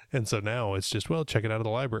 And so now it's just, well, check it out of the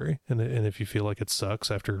library. And if you feel like it sucks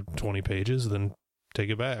after 20 pages, then take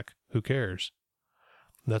it back. Who cares?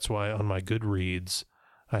 That's why on my Goodreads,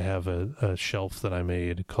 I have a shelf that I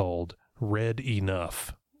made called Read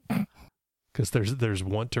Enough. Because there's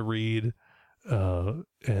want to read,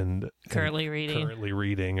 and currently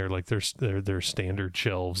reading, or like there's standard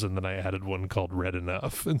shelves, and then I added one called Read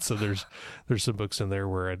Enough, and so there's some books in there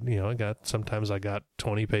where sometimes I got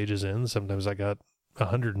 20 pages in, sometimes I got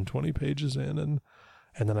 120 pages in, and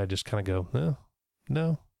then I just kind of go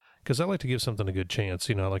no, because I like to give something a good chance.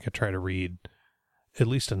 I try to read at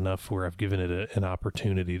least enough where I've given it an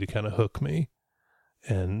opportunity to kind of hook me,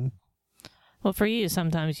 and well, for you,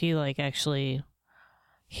 sometimes you actually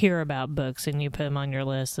hear about books and you put them on your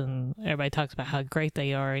list and everybody talks about how great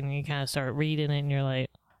they are and you kind of start reading it and you're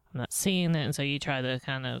like, I'm not seeing it. And so you try to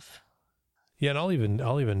kind of. Yeah. And I'll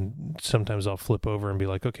even sometimes I'll flip over and be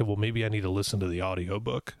like, okay, well, maybe I need to listen to the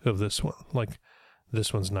audiobook of this one. Like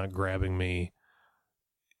this one's not grabbing me,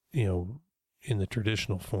 in the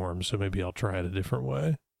traditional form. So maybe I'll try it a different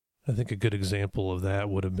way. I think a good example of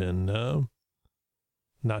that would have been,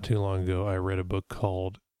 not too long ago, I read a book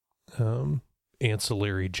called,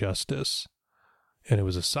 Ancillary Justice, and it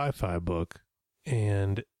was a sci-fi book,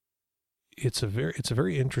 and it's a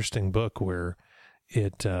very interesting book where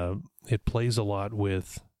it plays a lot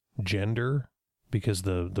with gender, because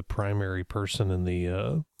the primary person in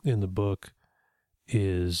the book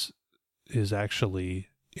is actually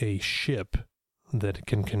a ship that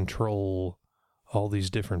can control all these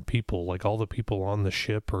different people. Like, all the people on the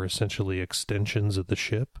ship are essentially extensions of the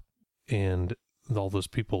ship, and all those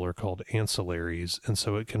people are called ancillaries, and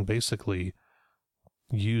so it can basically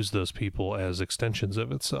use those people as extensions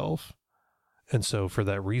of itself. And so for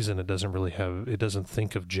that reason, it doesn't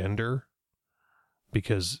think of gender,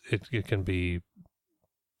 because it can be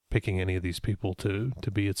picking any of these people to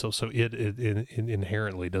be itself. So it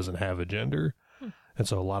inherently doesn't have a gender. And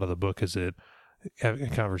so a lot of the book is it having a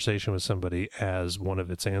conversation with somebody as one of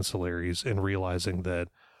its ancillaries and realizing that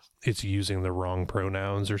it's using the wrong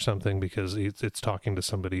pronouns or something, because it's talking to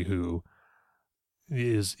somebody who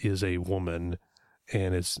is a woman,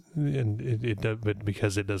 but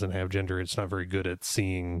because it doesn't have gender, it's not very good at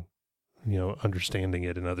seeing, understanding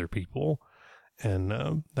it in other people. And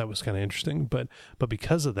that was kind of interesting. But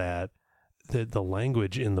because of that, the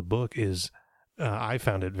language in the book is, I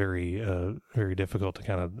found it very, very difficult to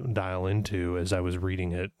kind of dial into as I was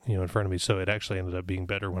reading it, in front of me. So it actually ended up being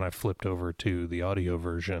better when I flipped over to the audio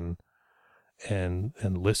version and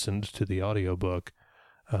listened to the audiobook,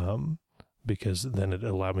 because then it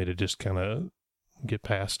allowed me to just kind of get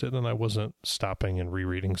past it, and I wasn't stopping and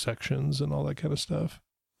rereading sections and all that kind of stuff.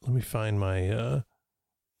 Let me find my,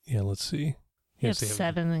 let's see. You have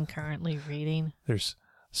 7 and currently reading. There's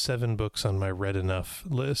 7 books on my read enough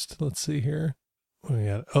list. Let's see here.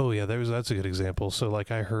 That's a good example. So, like,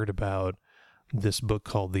 I heard about this book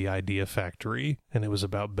called The Idea Factory, and it was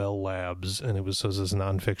about Bell Labs, and it was this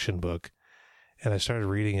nonfiction book. And I started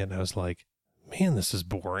reading it, and I was like, man, this is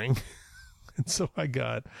boring. And so I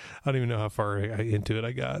don't even know how far into it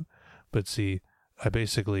I got. But see, I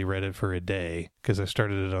basically read it for a day, because I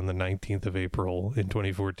started it on the 19th of April in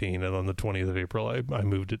 2014, and on the 20th of April, I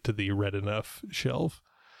moved it to the read enough shelf.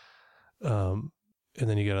 And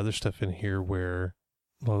then you got other stuff in here where,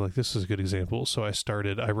 well, like, this is a good example. So I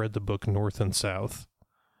read the book North and South,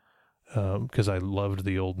 because I loved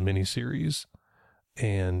the old miniseries.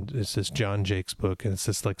 And it's this John Jakes book, and it's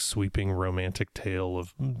this like sweeping romantic tale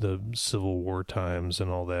of the Civil War times and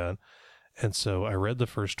all that. And so I read the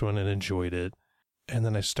first one and enjoyed it. And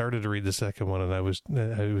then I started to read the second one, and I was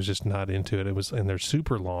just not into it. And they're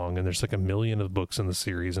super long, and there's like 1 million of books in the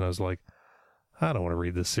series. And I was like, I don't want to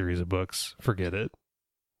read this series of books. Forget it.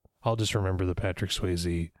 I'll just remember the Patrick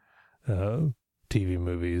Swayze TV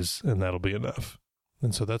movies, and that'll be enough.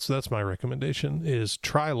 And so that's my recommendation, is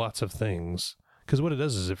try lots of things. Because what it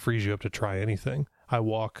does is it frees you up to try anything. I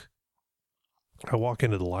walk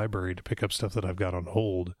into the library to pick up stuff that I've got on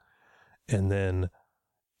hold, and then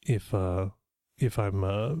if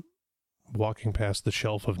I'm walking past the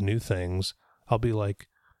shelf of new things, I'll be like,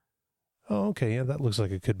 oh, okay, yeah, that looks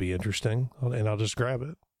like it could be interesting, and I'll just grab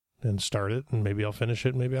it and start it, and maybe I'll finish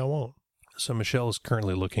it, maybe I won't. So Michelle is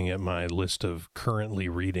currently looking at my list of currently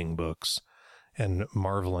reading books and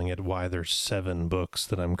marveling at why there's 7 books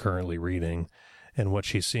that I'm currently reading. And what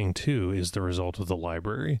she's seeing, too, is the result of the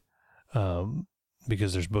library,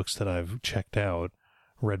 because there's books that I've checked out,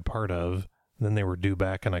 read part of, then they were due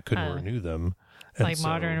back, and I couldn't renew them. And like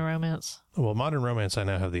modern romance? Well, modern romance I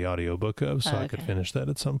now have the audiobook of, so I could finish that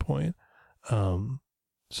at some point. The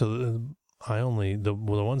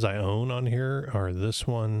ones I own on here are this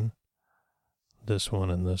one,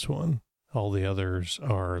 and this one. All the others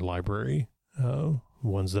are library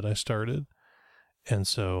ones that I started. And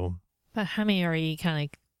so... But how many are you kind of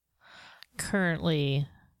currently...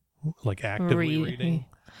 Like actively reading?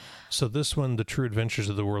 So this one, The True Adventures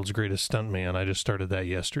of the World's Greatest Stuntman, I just started that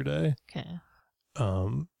yesterday. Okay.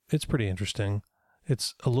 It's pretty interesting.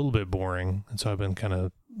 It's a little bit boring, and so I've been kind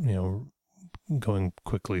of, going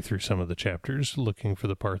quickly through some of the chapters, looking for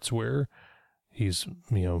the parts where he's,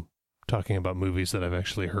 talking about movies that I've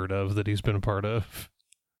actually heard of that he's been a part of.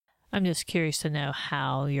 I'm just curious to know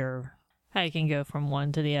how you can go from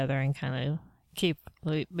one to the other and kind of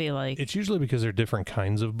be like... It's usually because they're different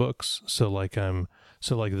kinds of books. So like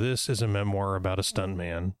this is a memoir about a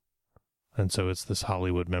stuntman, and so it's this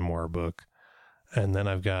Hollywood memoir book. And then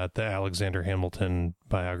I've got the Alexander Hamilton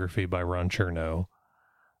biography by Ron Chernow,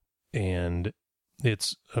 and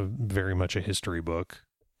it's very much a history book.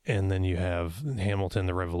 And then you have Hamilton,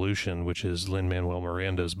 the Revolution, which is Lin-Manuel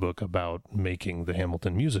Miranda's book about making the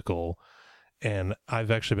Hamilton musical. And I've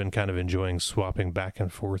actually been kind of enjoying swapping back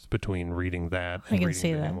and forth between reading that and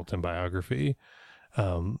reading the Hamilton biography,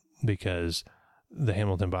 because the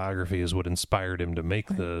Hamilton biography is what inspired him to make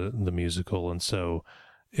the musical. And so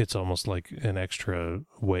it's almost like an extra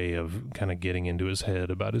way of kind of getting into his head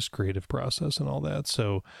about his creative process and all that.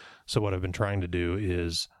 So what I've been trying to do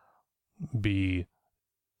is be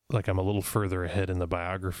like I'm a little further ahead in the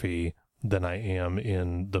biography than I am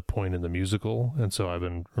in the point in the musical. And so I've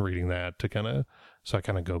been reading that to I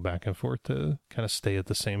kind of go back and forth to kind of stay at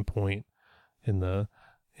the same point in the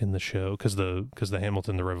show. Cause the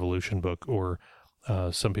Hamilton, the Revolution book, or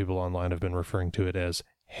some people online have been referring to it as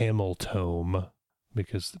Hamiltome,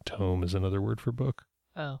 because the tome is another word for book.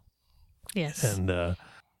 Oh, yes. And,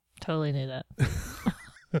 totally knew that.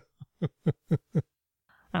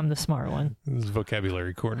 I'm the smart one. This is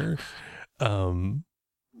vocabulary corner. So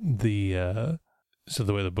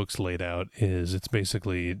the way the book's laid out is it's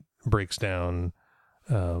basically breaks down,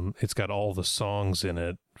 it's got all the songs in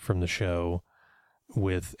it from the show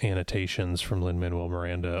with annotations from Lin-Manuel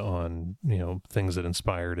Miranda on, things that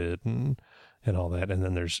inspired it and all that. And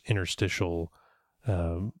then there's interstitial,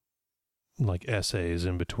 like essays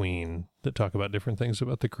in between that talk about different things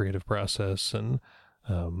about the creative process. And,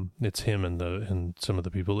 it's him and some of the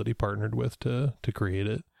people that he partnered with to create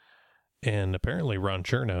it. And apparently Ron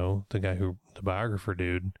Chernow, the biographer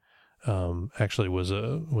dude, actually was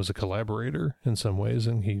a collaborator in some ways,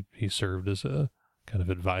 and he served as a kind of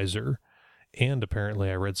advisor. And apparently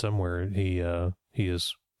I read somewhere he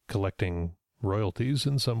is collecting royalties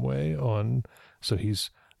in some way so he's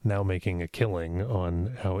now making a killing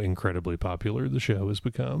on how incredibly popular the show has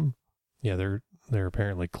become. Yeah, they're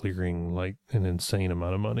apparently clearing like an insane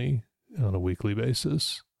amount of money on a weekly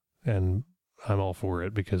basis, and I'm all for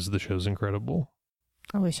it because the show's incredible.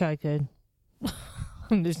 I wish I could.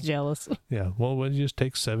 I'm just jealous. Yeah, well, why don't you just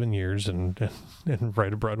take 7 years and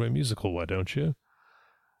write a Broadway musical? Why don't you?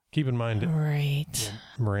 Keep in mind, right,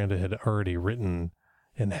 Miranda had already written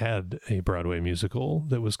and had a Broadway musical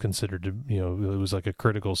that was considered to, it was like a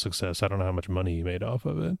critical success. I don't know how much money he made off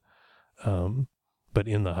of it. But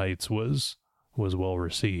In the Heights was well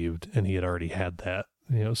received, and he had already had that,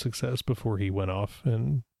 success before he went off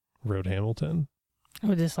and wrote Hamilton. I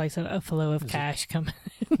would just like a flow of cash coming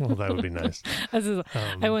in. Well, that would be nice.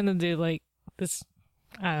 I want to do like this.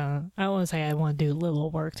 I don't want to say I want to do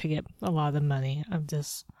little work to get a lot of money.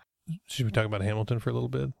 Should we talk about Hamilton for a little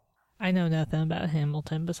bit? I know nothing about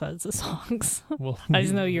Hamilton besides the songs. Well, I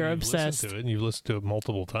just know you're obsessed. Listened to it, and you've listened to it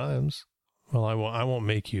multiple times. Well, I won't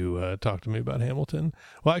make you talk to me about Hamilton.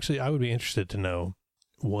 Well, actually, I would be interested to know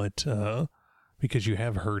what, because you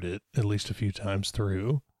have heard it at least a few times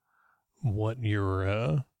through, what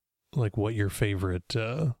your favorite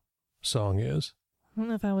song is. I don't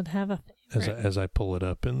know if I would have a favorite. As I pull it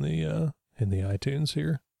up in the iTunes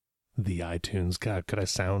here. The iTunes, God, could I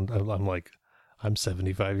sound? I'm like, I'm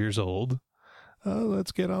 75 years old.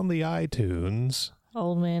 Let's get on the iTunes.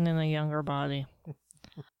 Old man in a younger body.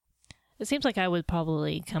 It seems like I would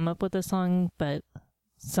probably come up with a song, but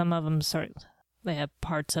some of them they have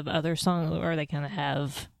parts of other songs, or they kind of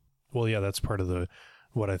have. Well, yeah, that's part of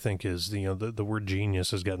what I think is, the word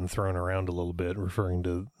genius has gotten thrown around a little bit, referring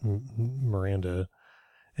to Miranda,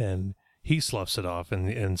 and he sloughs it off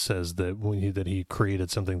and says that he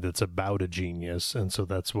created something that's about a genius, and so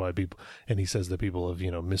that's why he says that people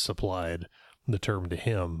have, misapplied the term to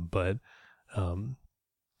him, but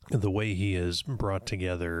the way he has brought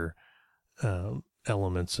together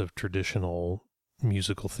elements of traditional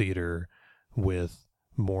musical theater with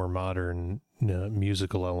more modern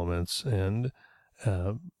musical elements and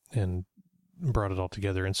brought it all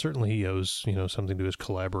together. And certainly he owes, something to his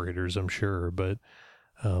collaborators, I'm sure, but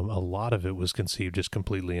a lot of it was conceived just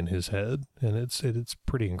completely in his head, and it's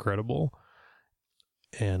pretty incredible.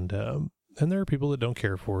 And there are people that don't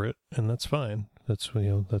care for it, and that's fine. That's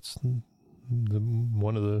that's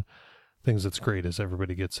one of the things that's great is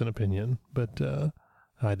everybody gets an opinion, but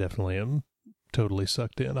I definitely am totally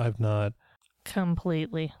sucked in. I've not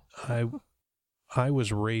completely. I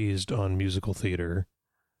was raised on musical theater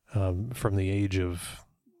from the age of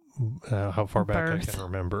how far back I can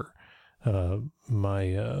remember.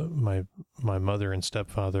 My mother and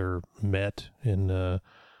stepfather met in a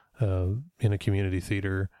community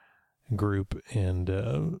theater group, and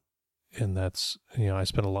that's, I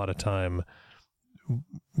spent a lot of time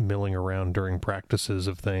milling around during practices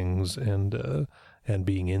of things and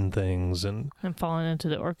being in things and falling into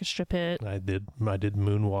the orchestra pit. I did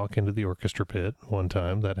moonwalk into the orchestra pit one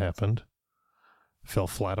time. That happened. Fell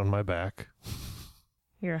flat on my back.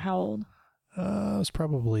 You're how old? I was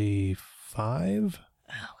probably 5.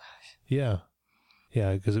 Oh gosh. Yeah,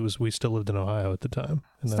 because we still lived in Ohio at the time.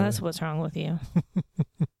 So that's what's wrong with you.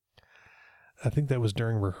 I think that was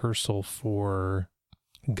during rehearsal for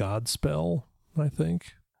Godspell, I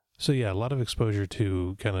think. So yeah, a lot of exposure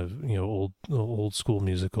to kind of, old school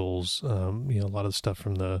musicals, a lot of stuff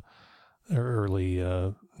from the early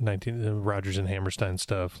Rodgers and Hammerstein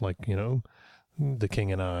stuff, like, The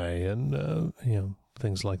King and I, and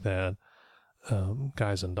things like that.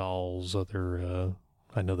 Guys and Dolls. Other.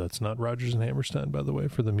 I know that's not Rodgers and Hammerstein, by the way,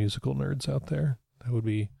 for the musical nerds out there. That would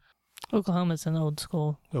be Oklahoma's an old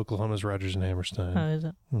school. Oklahoma's Rodgers and Hammerstein. Oh, is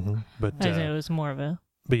it? Mm-hmm. But I know it was more of a.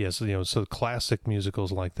 But yes, so classic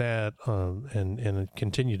musicals like that, and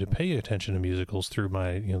continue to pay attention to musicals through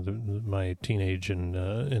my my teenage and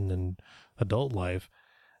then adult life,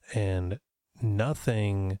 and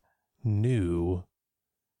nothing new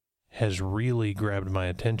has really grabbed my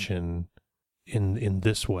attention in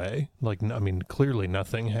this way. Like, I mean, clearly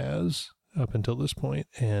nothing has up until this point.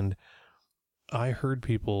 And I heard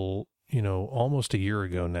people, almost a year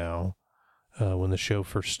ago now, when the show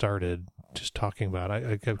first started, just talking about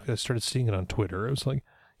it. I started seeing it on Twitter. It was like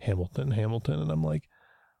Hamilton, and I'm like,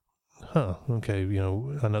 huh, okay,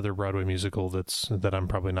 another Broadway musical that I'm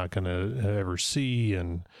probably not going to ever see,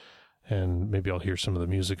 and maybe I'll hear some of the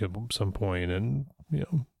music at some point, and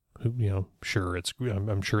sure,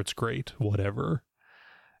 I'm sure it's great, whatever.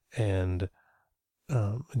 And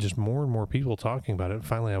just more and more people talking about it.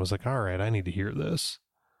 Finally, I was like, all right, I need to hear this,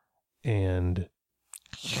 and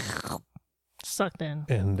sucked in.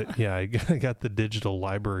 And yeah, I got the digital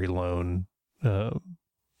library loan.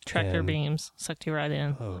 Tractor beams sucked you right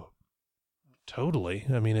in. Oh, totally.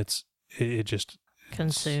 I mean, it just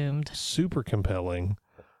consumed. Super compelling.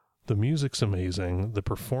 The music's amazing. The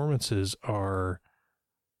performances are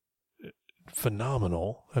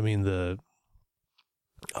phenomenal. I mean,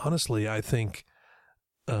 honestly, I think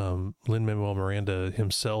Lin-Manuel Miranda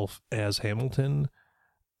himself as Hamilton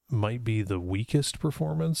might be the weakest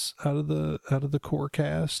performance out of the core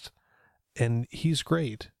cast, and he's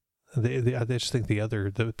great. I just think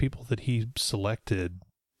the people that he selected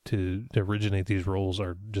to originate these roles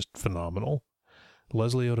are just phenomenal.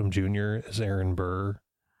 Leslie Odom Jr. as Aaron Burr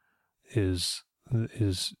is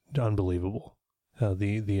unbelievable.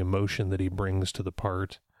 The emotion that he brings to the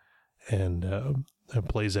part, and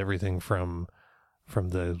plays everything from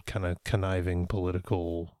the kind of conniving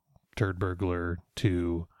political turd burglar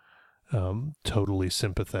to totally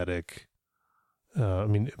sympathetic. I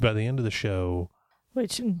mean, by the end of the show,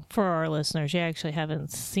 which for our listeners, you actually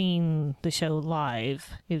haven't seen the show live.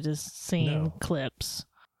 You've just seen clips.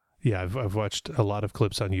 Yeah, I've watched a lot of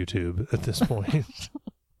clips on YouTube at this point.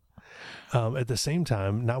 At the same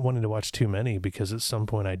time, not wanting to watch too many, because at some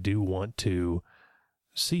point I do want to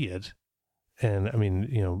see it. And I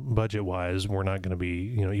mean, budget wise, we're not going to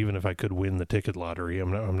be, even if I could win the ticket lottery,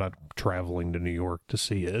 I'm not traveling to New York to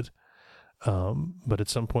see it. But at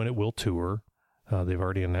some point it will tour. They've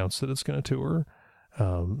already announced that it's going to tour.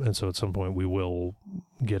 And so at some point we will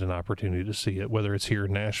get an opportunity to see it, whether it's here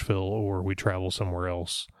in Nashville or we travel somewhere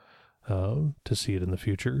else to see it in the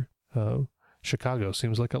future. Chicago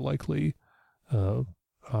seems like a likely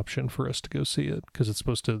option for us to go see it, because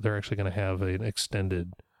they're actually going to have an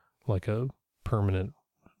extended, like a permanent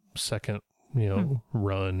second,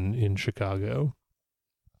 run in Chicago.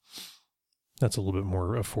 That's a little bit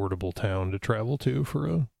more affordable town to travel to for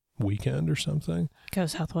a weekend or something. Go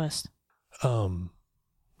Southwest.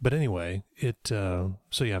 But anyway, so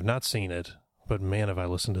yeah, I've not seen it, but man, have I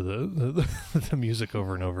listened to the music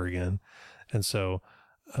over and over again. And so,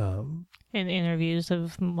 in interviews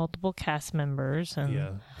of multiple cast members. And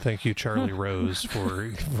yeah, thank you, Charlie Rose, for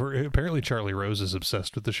apparently Charlie Rose is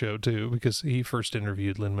obsessed with the show too, because he first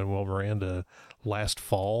interviewed Lin-Manuel Miranda last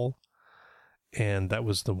fall, and that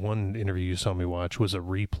was the one interview you saw me watch, was a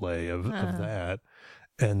replay of that.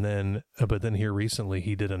 And then, but then here recently,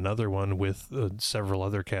 he did another one with several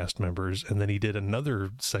other cast members, and then he did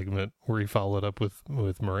another segment where he followed up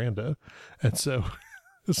with Miranda, and so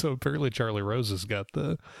apparently Charlie Rose has got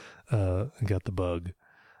the bug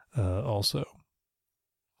also.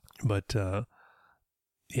 But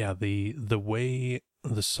yeah, the way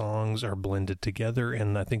the songs are blended together,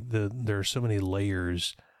 and I think there are so many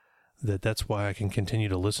layers that's why I can continue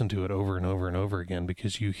to listen to it over and over and over again,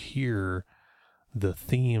 because you hear the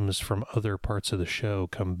themes from other parts of the show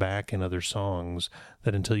come back in other songs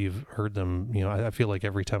that until you've heard them, I feel like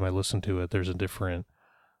every time I listen to it, there's a different,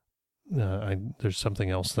 there's something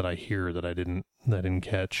else that I hear that I didn't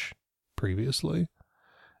catch previously.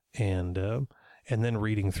 And then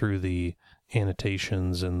reading through the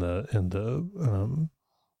annotations and the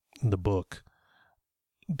book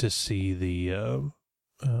to see the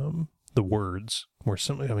words, where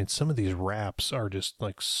some of these raps are just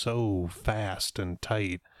like so fast and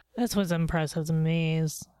tight. That's what's impressive to me,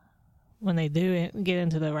 is when they do get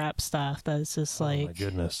into the rap stuff, that's just like, oh my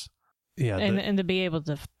goodness. Yeah. And to be able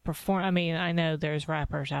to perform, I know there's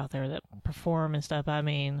rappers out there that perform and stuff. I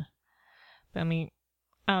don't know,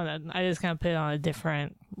 I just kind of put it on a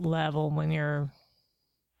different level when you're,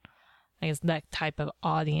 I guess, that type of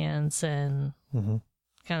audience and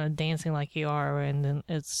kind of dancing like you are, and then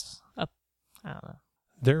it's a, I don't know.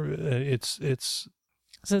 It's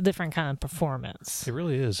a different kind of performance. It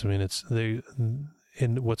really is. I mean,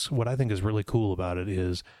 and what I think is really cool about it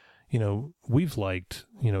is, we've liked,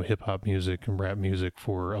 hip hop music and rap music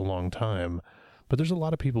for a long time, but there's a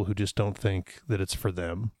lot of people who just don't think that it's for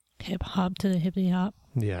them. Hip hop to the hippity hop.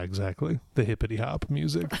 Yeah, exactly. The hippity hop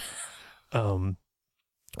music. A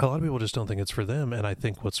lot of people just don't think it's for them. And I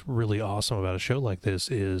think what's really awesome about a show like this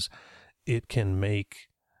is it can make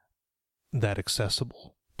that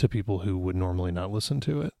accessible to people who would normally not listen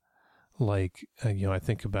to it. Like, I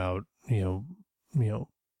think about,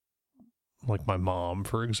 like my mom,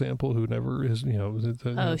 for example, who never is,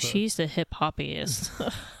 she's the hip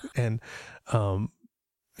hoppiest. And,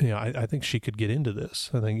 I think she could get into this.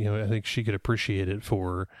 I think she could appreciate it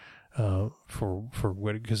for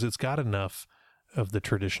what, because it's got enough of the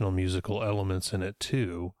traditional musical elements in it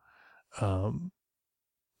too.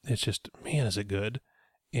 It's just, man, is it good.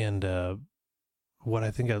 And, what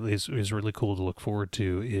I think is really cool to look forward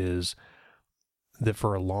to is that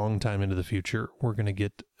for a long time into the future, we're going to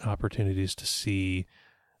get opportunities to see,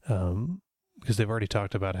 because they've already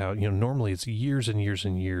talked about how, normally it's years and years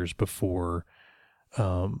and years before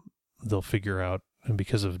they'll figure out, and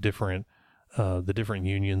because of the different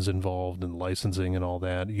unions involved and licensing and all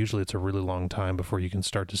that, usually it's a really long time before you can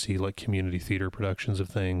start to see like community theater productions of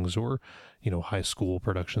things or, high school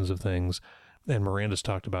productions of things. And Miranda's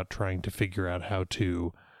talked about trying to figure out how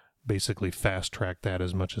to basically fast track that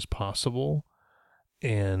as much as possible.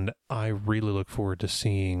 And I really look forward to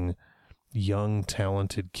seeing young,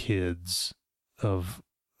 talented kids of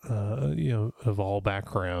all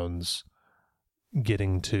backgrounds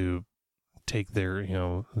getting to take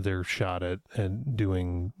their shot at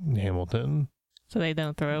doing Hamilton. So they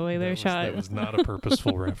don't throw away their shot. That was not a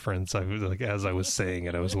purposeful reference. I was like, as I was saying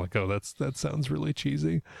it, I was like, oh, that sounds really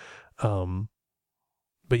cheesy.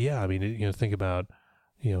 But yeah, I mean, think about,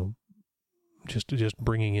 just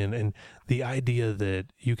bringing in, and the idea that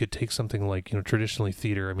you could take something like, traditionally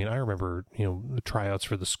theater. I mean, I remember, the tryouts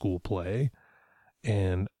for the school play,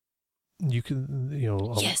 and you can,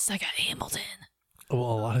 yes, I got Hamilton. Well,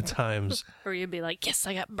 a lot of times, or you'd be like, yes,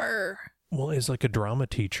 I got Burr. Well, as like a drama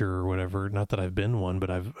teacher or whatever, not that I've been one, but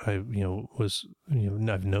I've known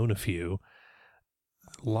a few.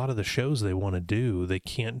 A lot of the shows they want to do, they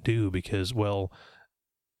can't do because, well,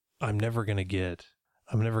 I'm never going to get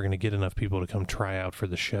enough people to come try out for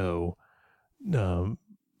the show,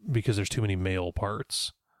 because there's too many male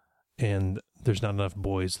parts, and there's not enough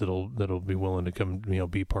boys that'll be willing to come,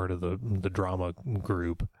 be part of the drama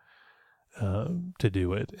group, to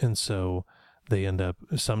do it. And so they end up,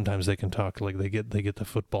 sometimes they can talk, like they get the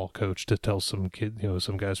football coach to tell some kid,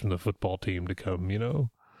 some guys from the football team to come,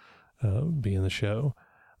 be in the show.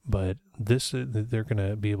 But they're going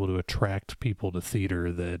to be able to attract people to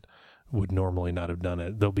theater that would normally not have done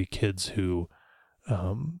it. There'll be kids who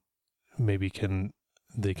maybe can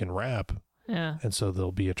rap. Yeah. And so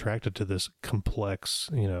they'll be attracted to this complex,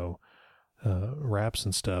 raps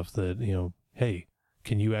and stuff that, hey,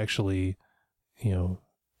 can you actually,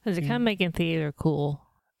 Is it kind of making theater cool?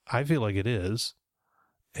 I feel like it is.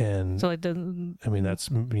 And so like that's,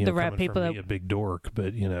 the rap people, from me, a big dork,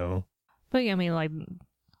 but, But I mean, like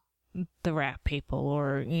the rap people,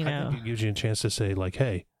 or, I think it gives you a chance to say, like,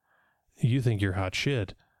 hey, you think you're hot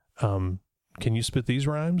shit. Can you spit these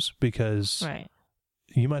rhymes? Because right.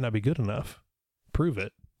 You might not be good enough. Prove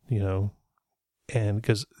it, And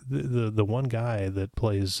because the one guy that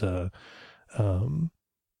plays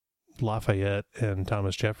Lafayette and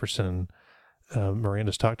Thomas Jefferson,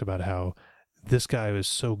 Miranda's talked about how this guy is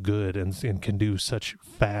so good and can do such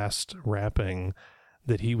fast rapping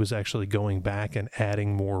that he was actually going back and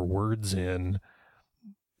adding more words in,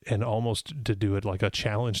 and almost to do it like a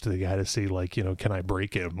challenge to the guy to see, like, can I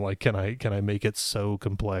break him? Like, can I make it so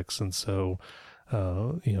complex and so,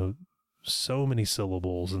 so many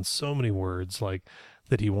syllables and so many words, like,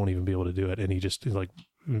 that he won't even be able to do it. And he just like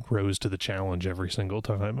rose to the challenge every single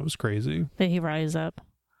time. It was crazy. Did he rise up?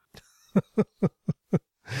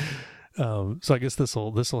 So I guess this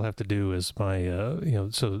will have to do as my,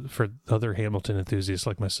 so for other Hamilton enthusiasts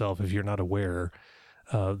like myself, if you're not aware,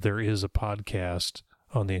 there is a podcast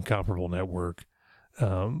on the Incomparable Network.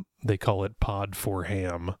 They call it Pod for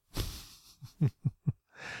Ham.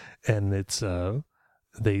 And it's,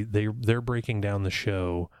 they're breaking down the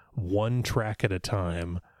show one track at a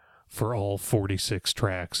time for all 46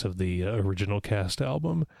 tracks of the original cast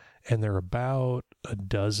album. And they're about a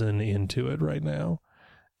dozen into it right now.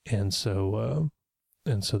 And so,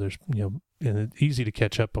 And so there's, and it's easy to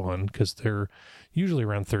catch up on because they're usually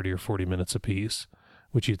around 30 or 40 minutes apiece,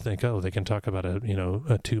 which you'd think, oh, they can talk about a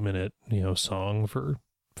 2-minute, song for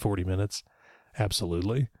 40 minutes.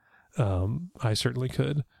 Absolutely. I certainly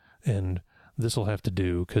could. And this will have to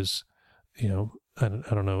do because, I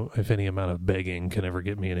don't know if any amount of begging can ever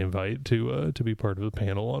get me an invite to be part of a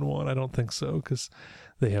panel on one. I don't think so because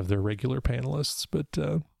they have their regular panelists.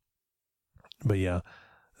 But yeah,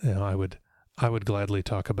 I would gladly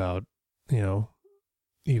talk about,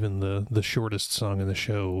 even the shortest song in the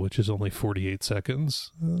show, which is only 48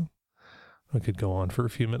 seconds. I could go on for a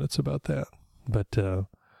few minutes about that. But at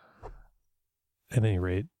any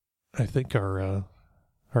rate, I think our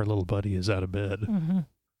little buddy is out of bed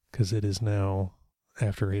because it is now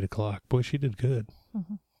after 8 o'clock. Boy, she did good.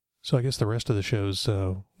 Mm-hmm. So I guess the rest of the shows,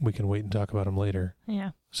 we can wait and talk about them later.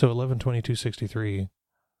 Yeah. So 11/22/63.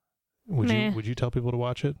 Would you tell people to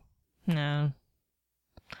watch it? No.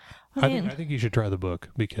 I think you should try the book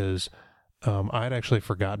because I'd actually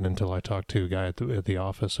forgotten until I talked to a guy at the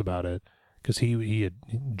office about it because he had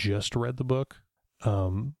just read the book.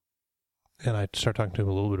 And I started talking to him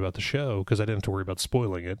a little bit about the show because I didn't have to worry about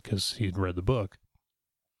spoiling it because he'd read the book.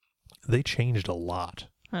 They changed a lot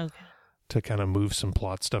to kind of move some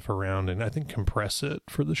plot stuff around and I think compress it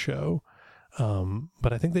for the show.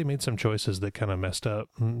 But I think they made some choices that kind of messed up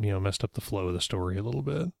the flow of the story a little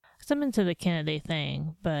bit. Because I'm into the Kennedy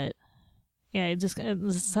thing, but yeah, it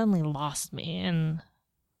suddenly lost me. And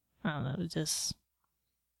I don't know,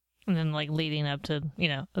 and then like leading up to,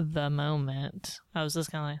 the moment, I was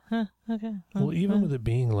just kind of like, okay. Well, even with it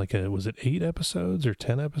being like was it 8 episodes or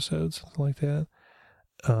 10 episodes, something like that?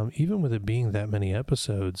 Even with it being that many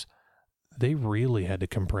episodes, they really had to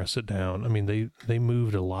compress it down. I mean, they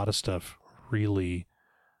moved a lot of stuff really,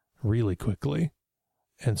 really quickly.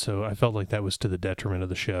 And so I felt like that was to the detriment of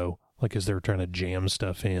the show. Like as they were trying to jam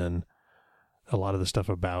stuff in, a lot of the stuff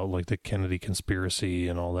about like the Kennedy conspiracy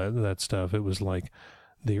and all that stuff, it was like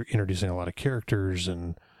they were introducing a lot of characters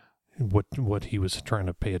and what he was trying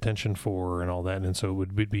to pay attention for and all that. And so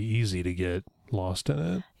it would be easy to get lost in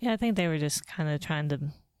it. Yeah, I think they were just kind of trying to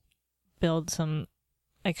build some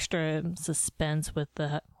extra suspense with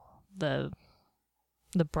the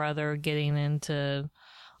brother getting into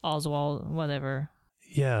Oswald, whatever.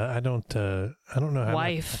 Yeah, I don't know how.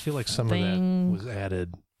 Wife I feel like some of that was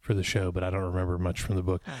added for the show, but I don't remember much from the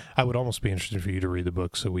book. I would almost be interested for you to read the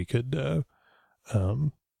book so we could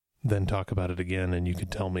then talk about it again, and you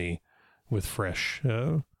could tell me with fresh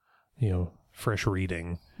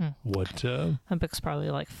reading what. My book's probably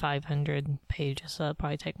like 500 pages, so it'll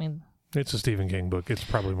probably take me. It's a Stephen King book. It's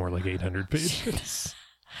probably more like 800 pages.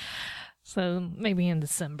 So maybe in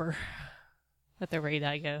December, at the rate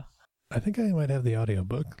I go. I think I might have the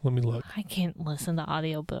audiobook. Let me look. I can't listen to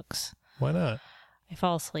audiobooks. Why not? I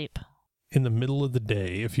fall asleep. In the middle of the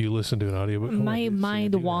day, if you listen to an audiobook. My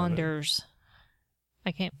mind wanders.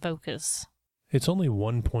 I can't focus. It's only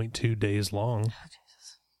 1.2 days long. Oh,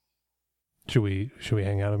 Jesus. Should we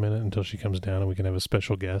hang out a minute until she comes down and we can have a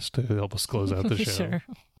special guest to help us close out the show? Sure.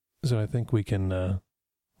 So I think we can,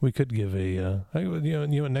 we could give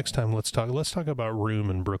next time let's talk about Room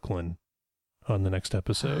in Brooklyn on the next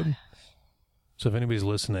episode. So if anybody's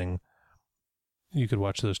listening, you could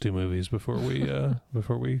watch those 2 movies before we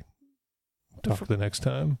talk the next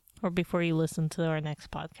time. Or before you listen to our next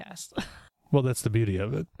podcast. Well, that's the beauty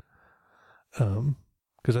of it.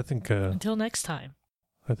 Because I think... until next time.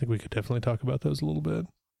 I think we could definitely talk about those a little bit.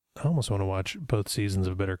 I almost want to watch both seasons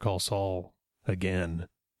of Better Call Saul again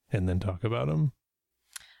and then talk about them.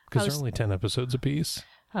 Because they're only 10 episodes apiece.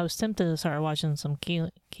 I was tempted to start watching some Key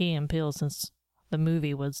and Peele since the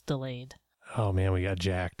movie was delayed. Oh, man, we got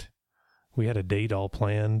jacked. We had a date all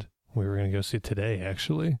planned. We were going to go see it today,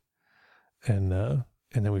 actually. And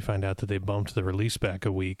then we find out that they bumped the release back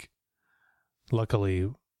a week. Luckily,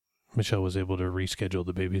 Michelle was able to reschedule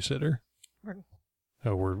the babysitter.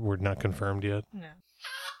 We're not confirmed yet? No.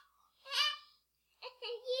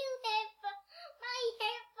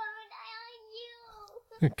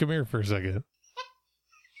 Come here for a second.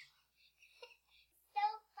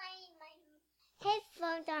 My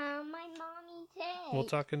headphones are on my mommy's head. We'll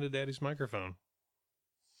talk into Daddy's microphone.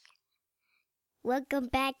 Welcome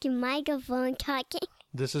back to Microphone Talking.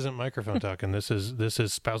 This isn't microphone talking. This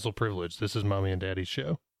is spousal privilege. This is Mommy and Daddy's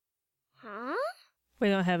show. Huh? We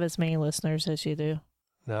don't have as many listeners as you do.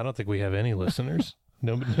 No, I don't think we have any listeners.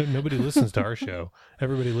 Nobody listens to our show.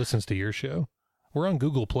 Everybody listens to your show. We're on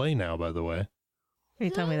Google Play now, by the way. You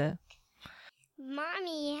tell me that.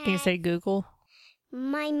 Mommy Can you say Google?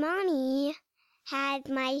 My mommy had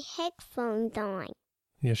my headphones on.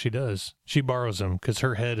 Yeah, she does. She borrows them because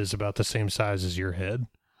her head is about the same size as your head.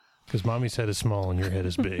 Because Mommy's head is small and your head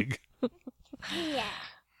is big. Yeah.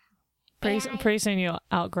 Pretty soon you'll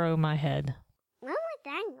outgrow my head. What was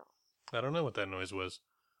that noise? I don't know what that noise was.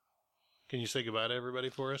 Can you say goodbye to everybody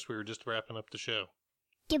for us? We were just wrapping up the show.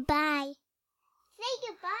 Goodbye. Say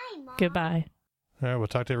goodbye, Mom. Goodbye. All right, we'll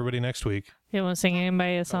talk to everybody next week. You want to sing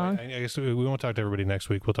anybody a song? I guess we won't talk to everybody next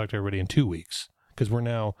week. We'll talk to everybody in 2 weeks because we're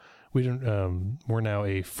now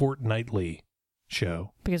a fortnightly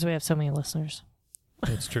show. Because we have so many listeners.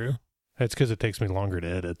 That's true. That's because it takes me longer to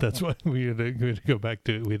edit. That's why we had to go back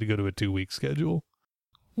to. We had to go to a 2-week schedule.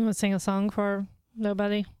 You want to sing a song for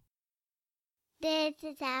nobody? This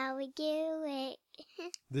is how we do it.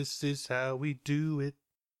 This is how we do it.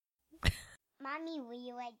 Mommy, will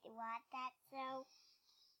you like to watch that show?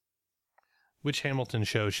 Which Hamilton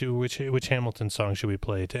show which Hamilton song should we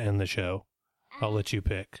play to end the show? I'll let you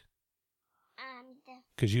pick.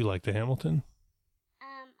 Because you like the Hamilton.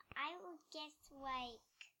 I will guess like.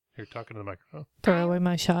 You're talking to the microphone. Throw away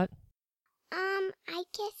my shot. I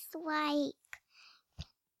guess like.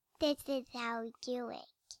 This is how we do it.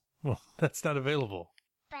 Well, that's not available.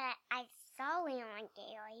 But I saw it on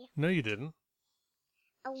TV No, you didn't.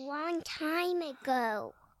 a long time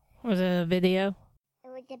ago. Was it a video? It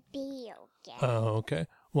was a video game. Oh, okay.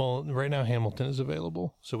 Well, right now Hamilton is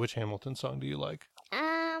available. So which Hamilton song do you like?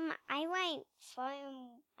 I went from.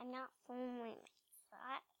 I'm not from my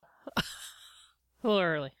thought. A little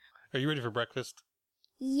early. Are you ready for breakfast?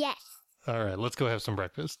 Yes. All right, let's go have some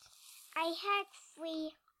breakfast. I had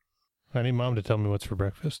 3. I need Mom to tell me what's for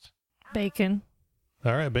breakfast. Bacon.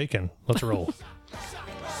 All right, bacon. Let's roll.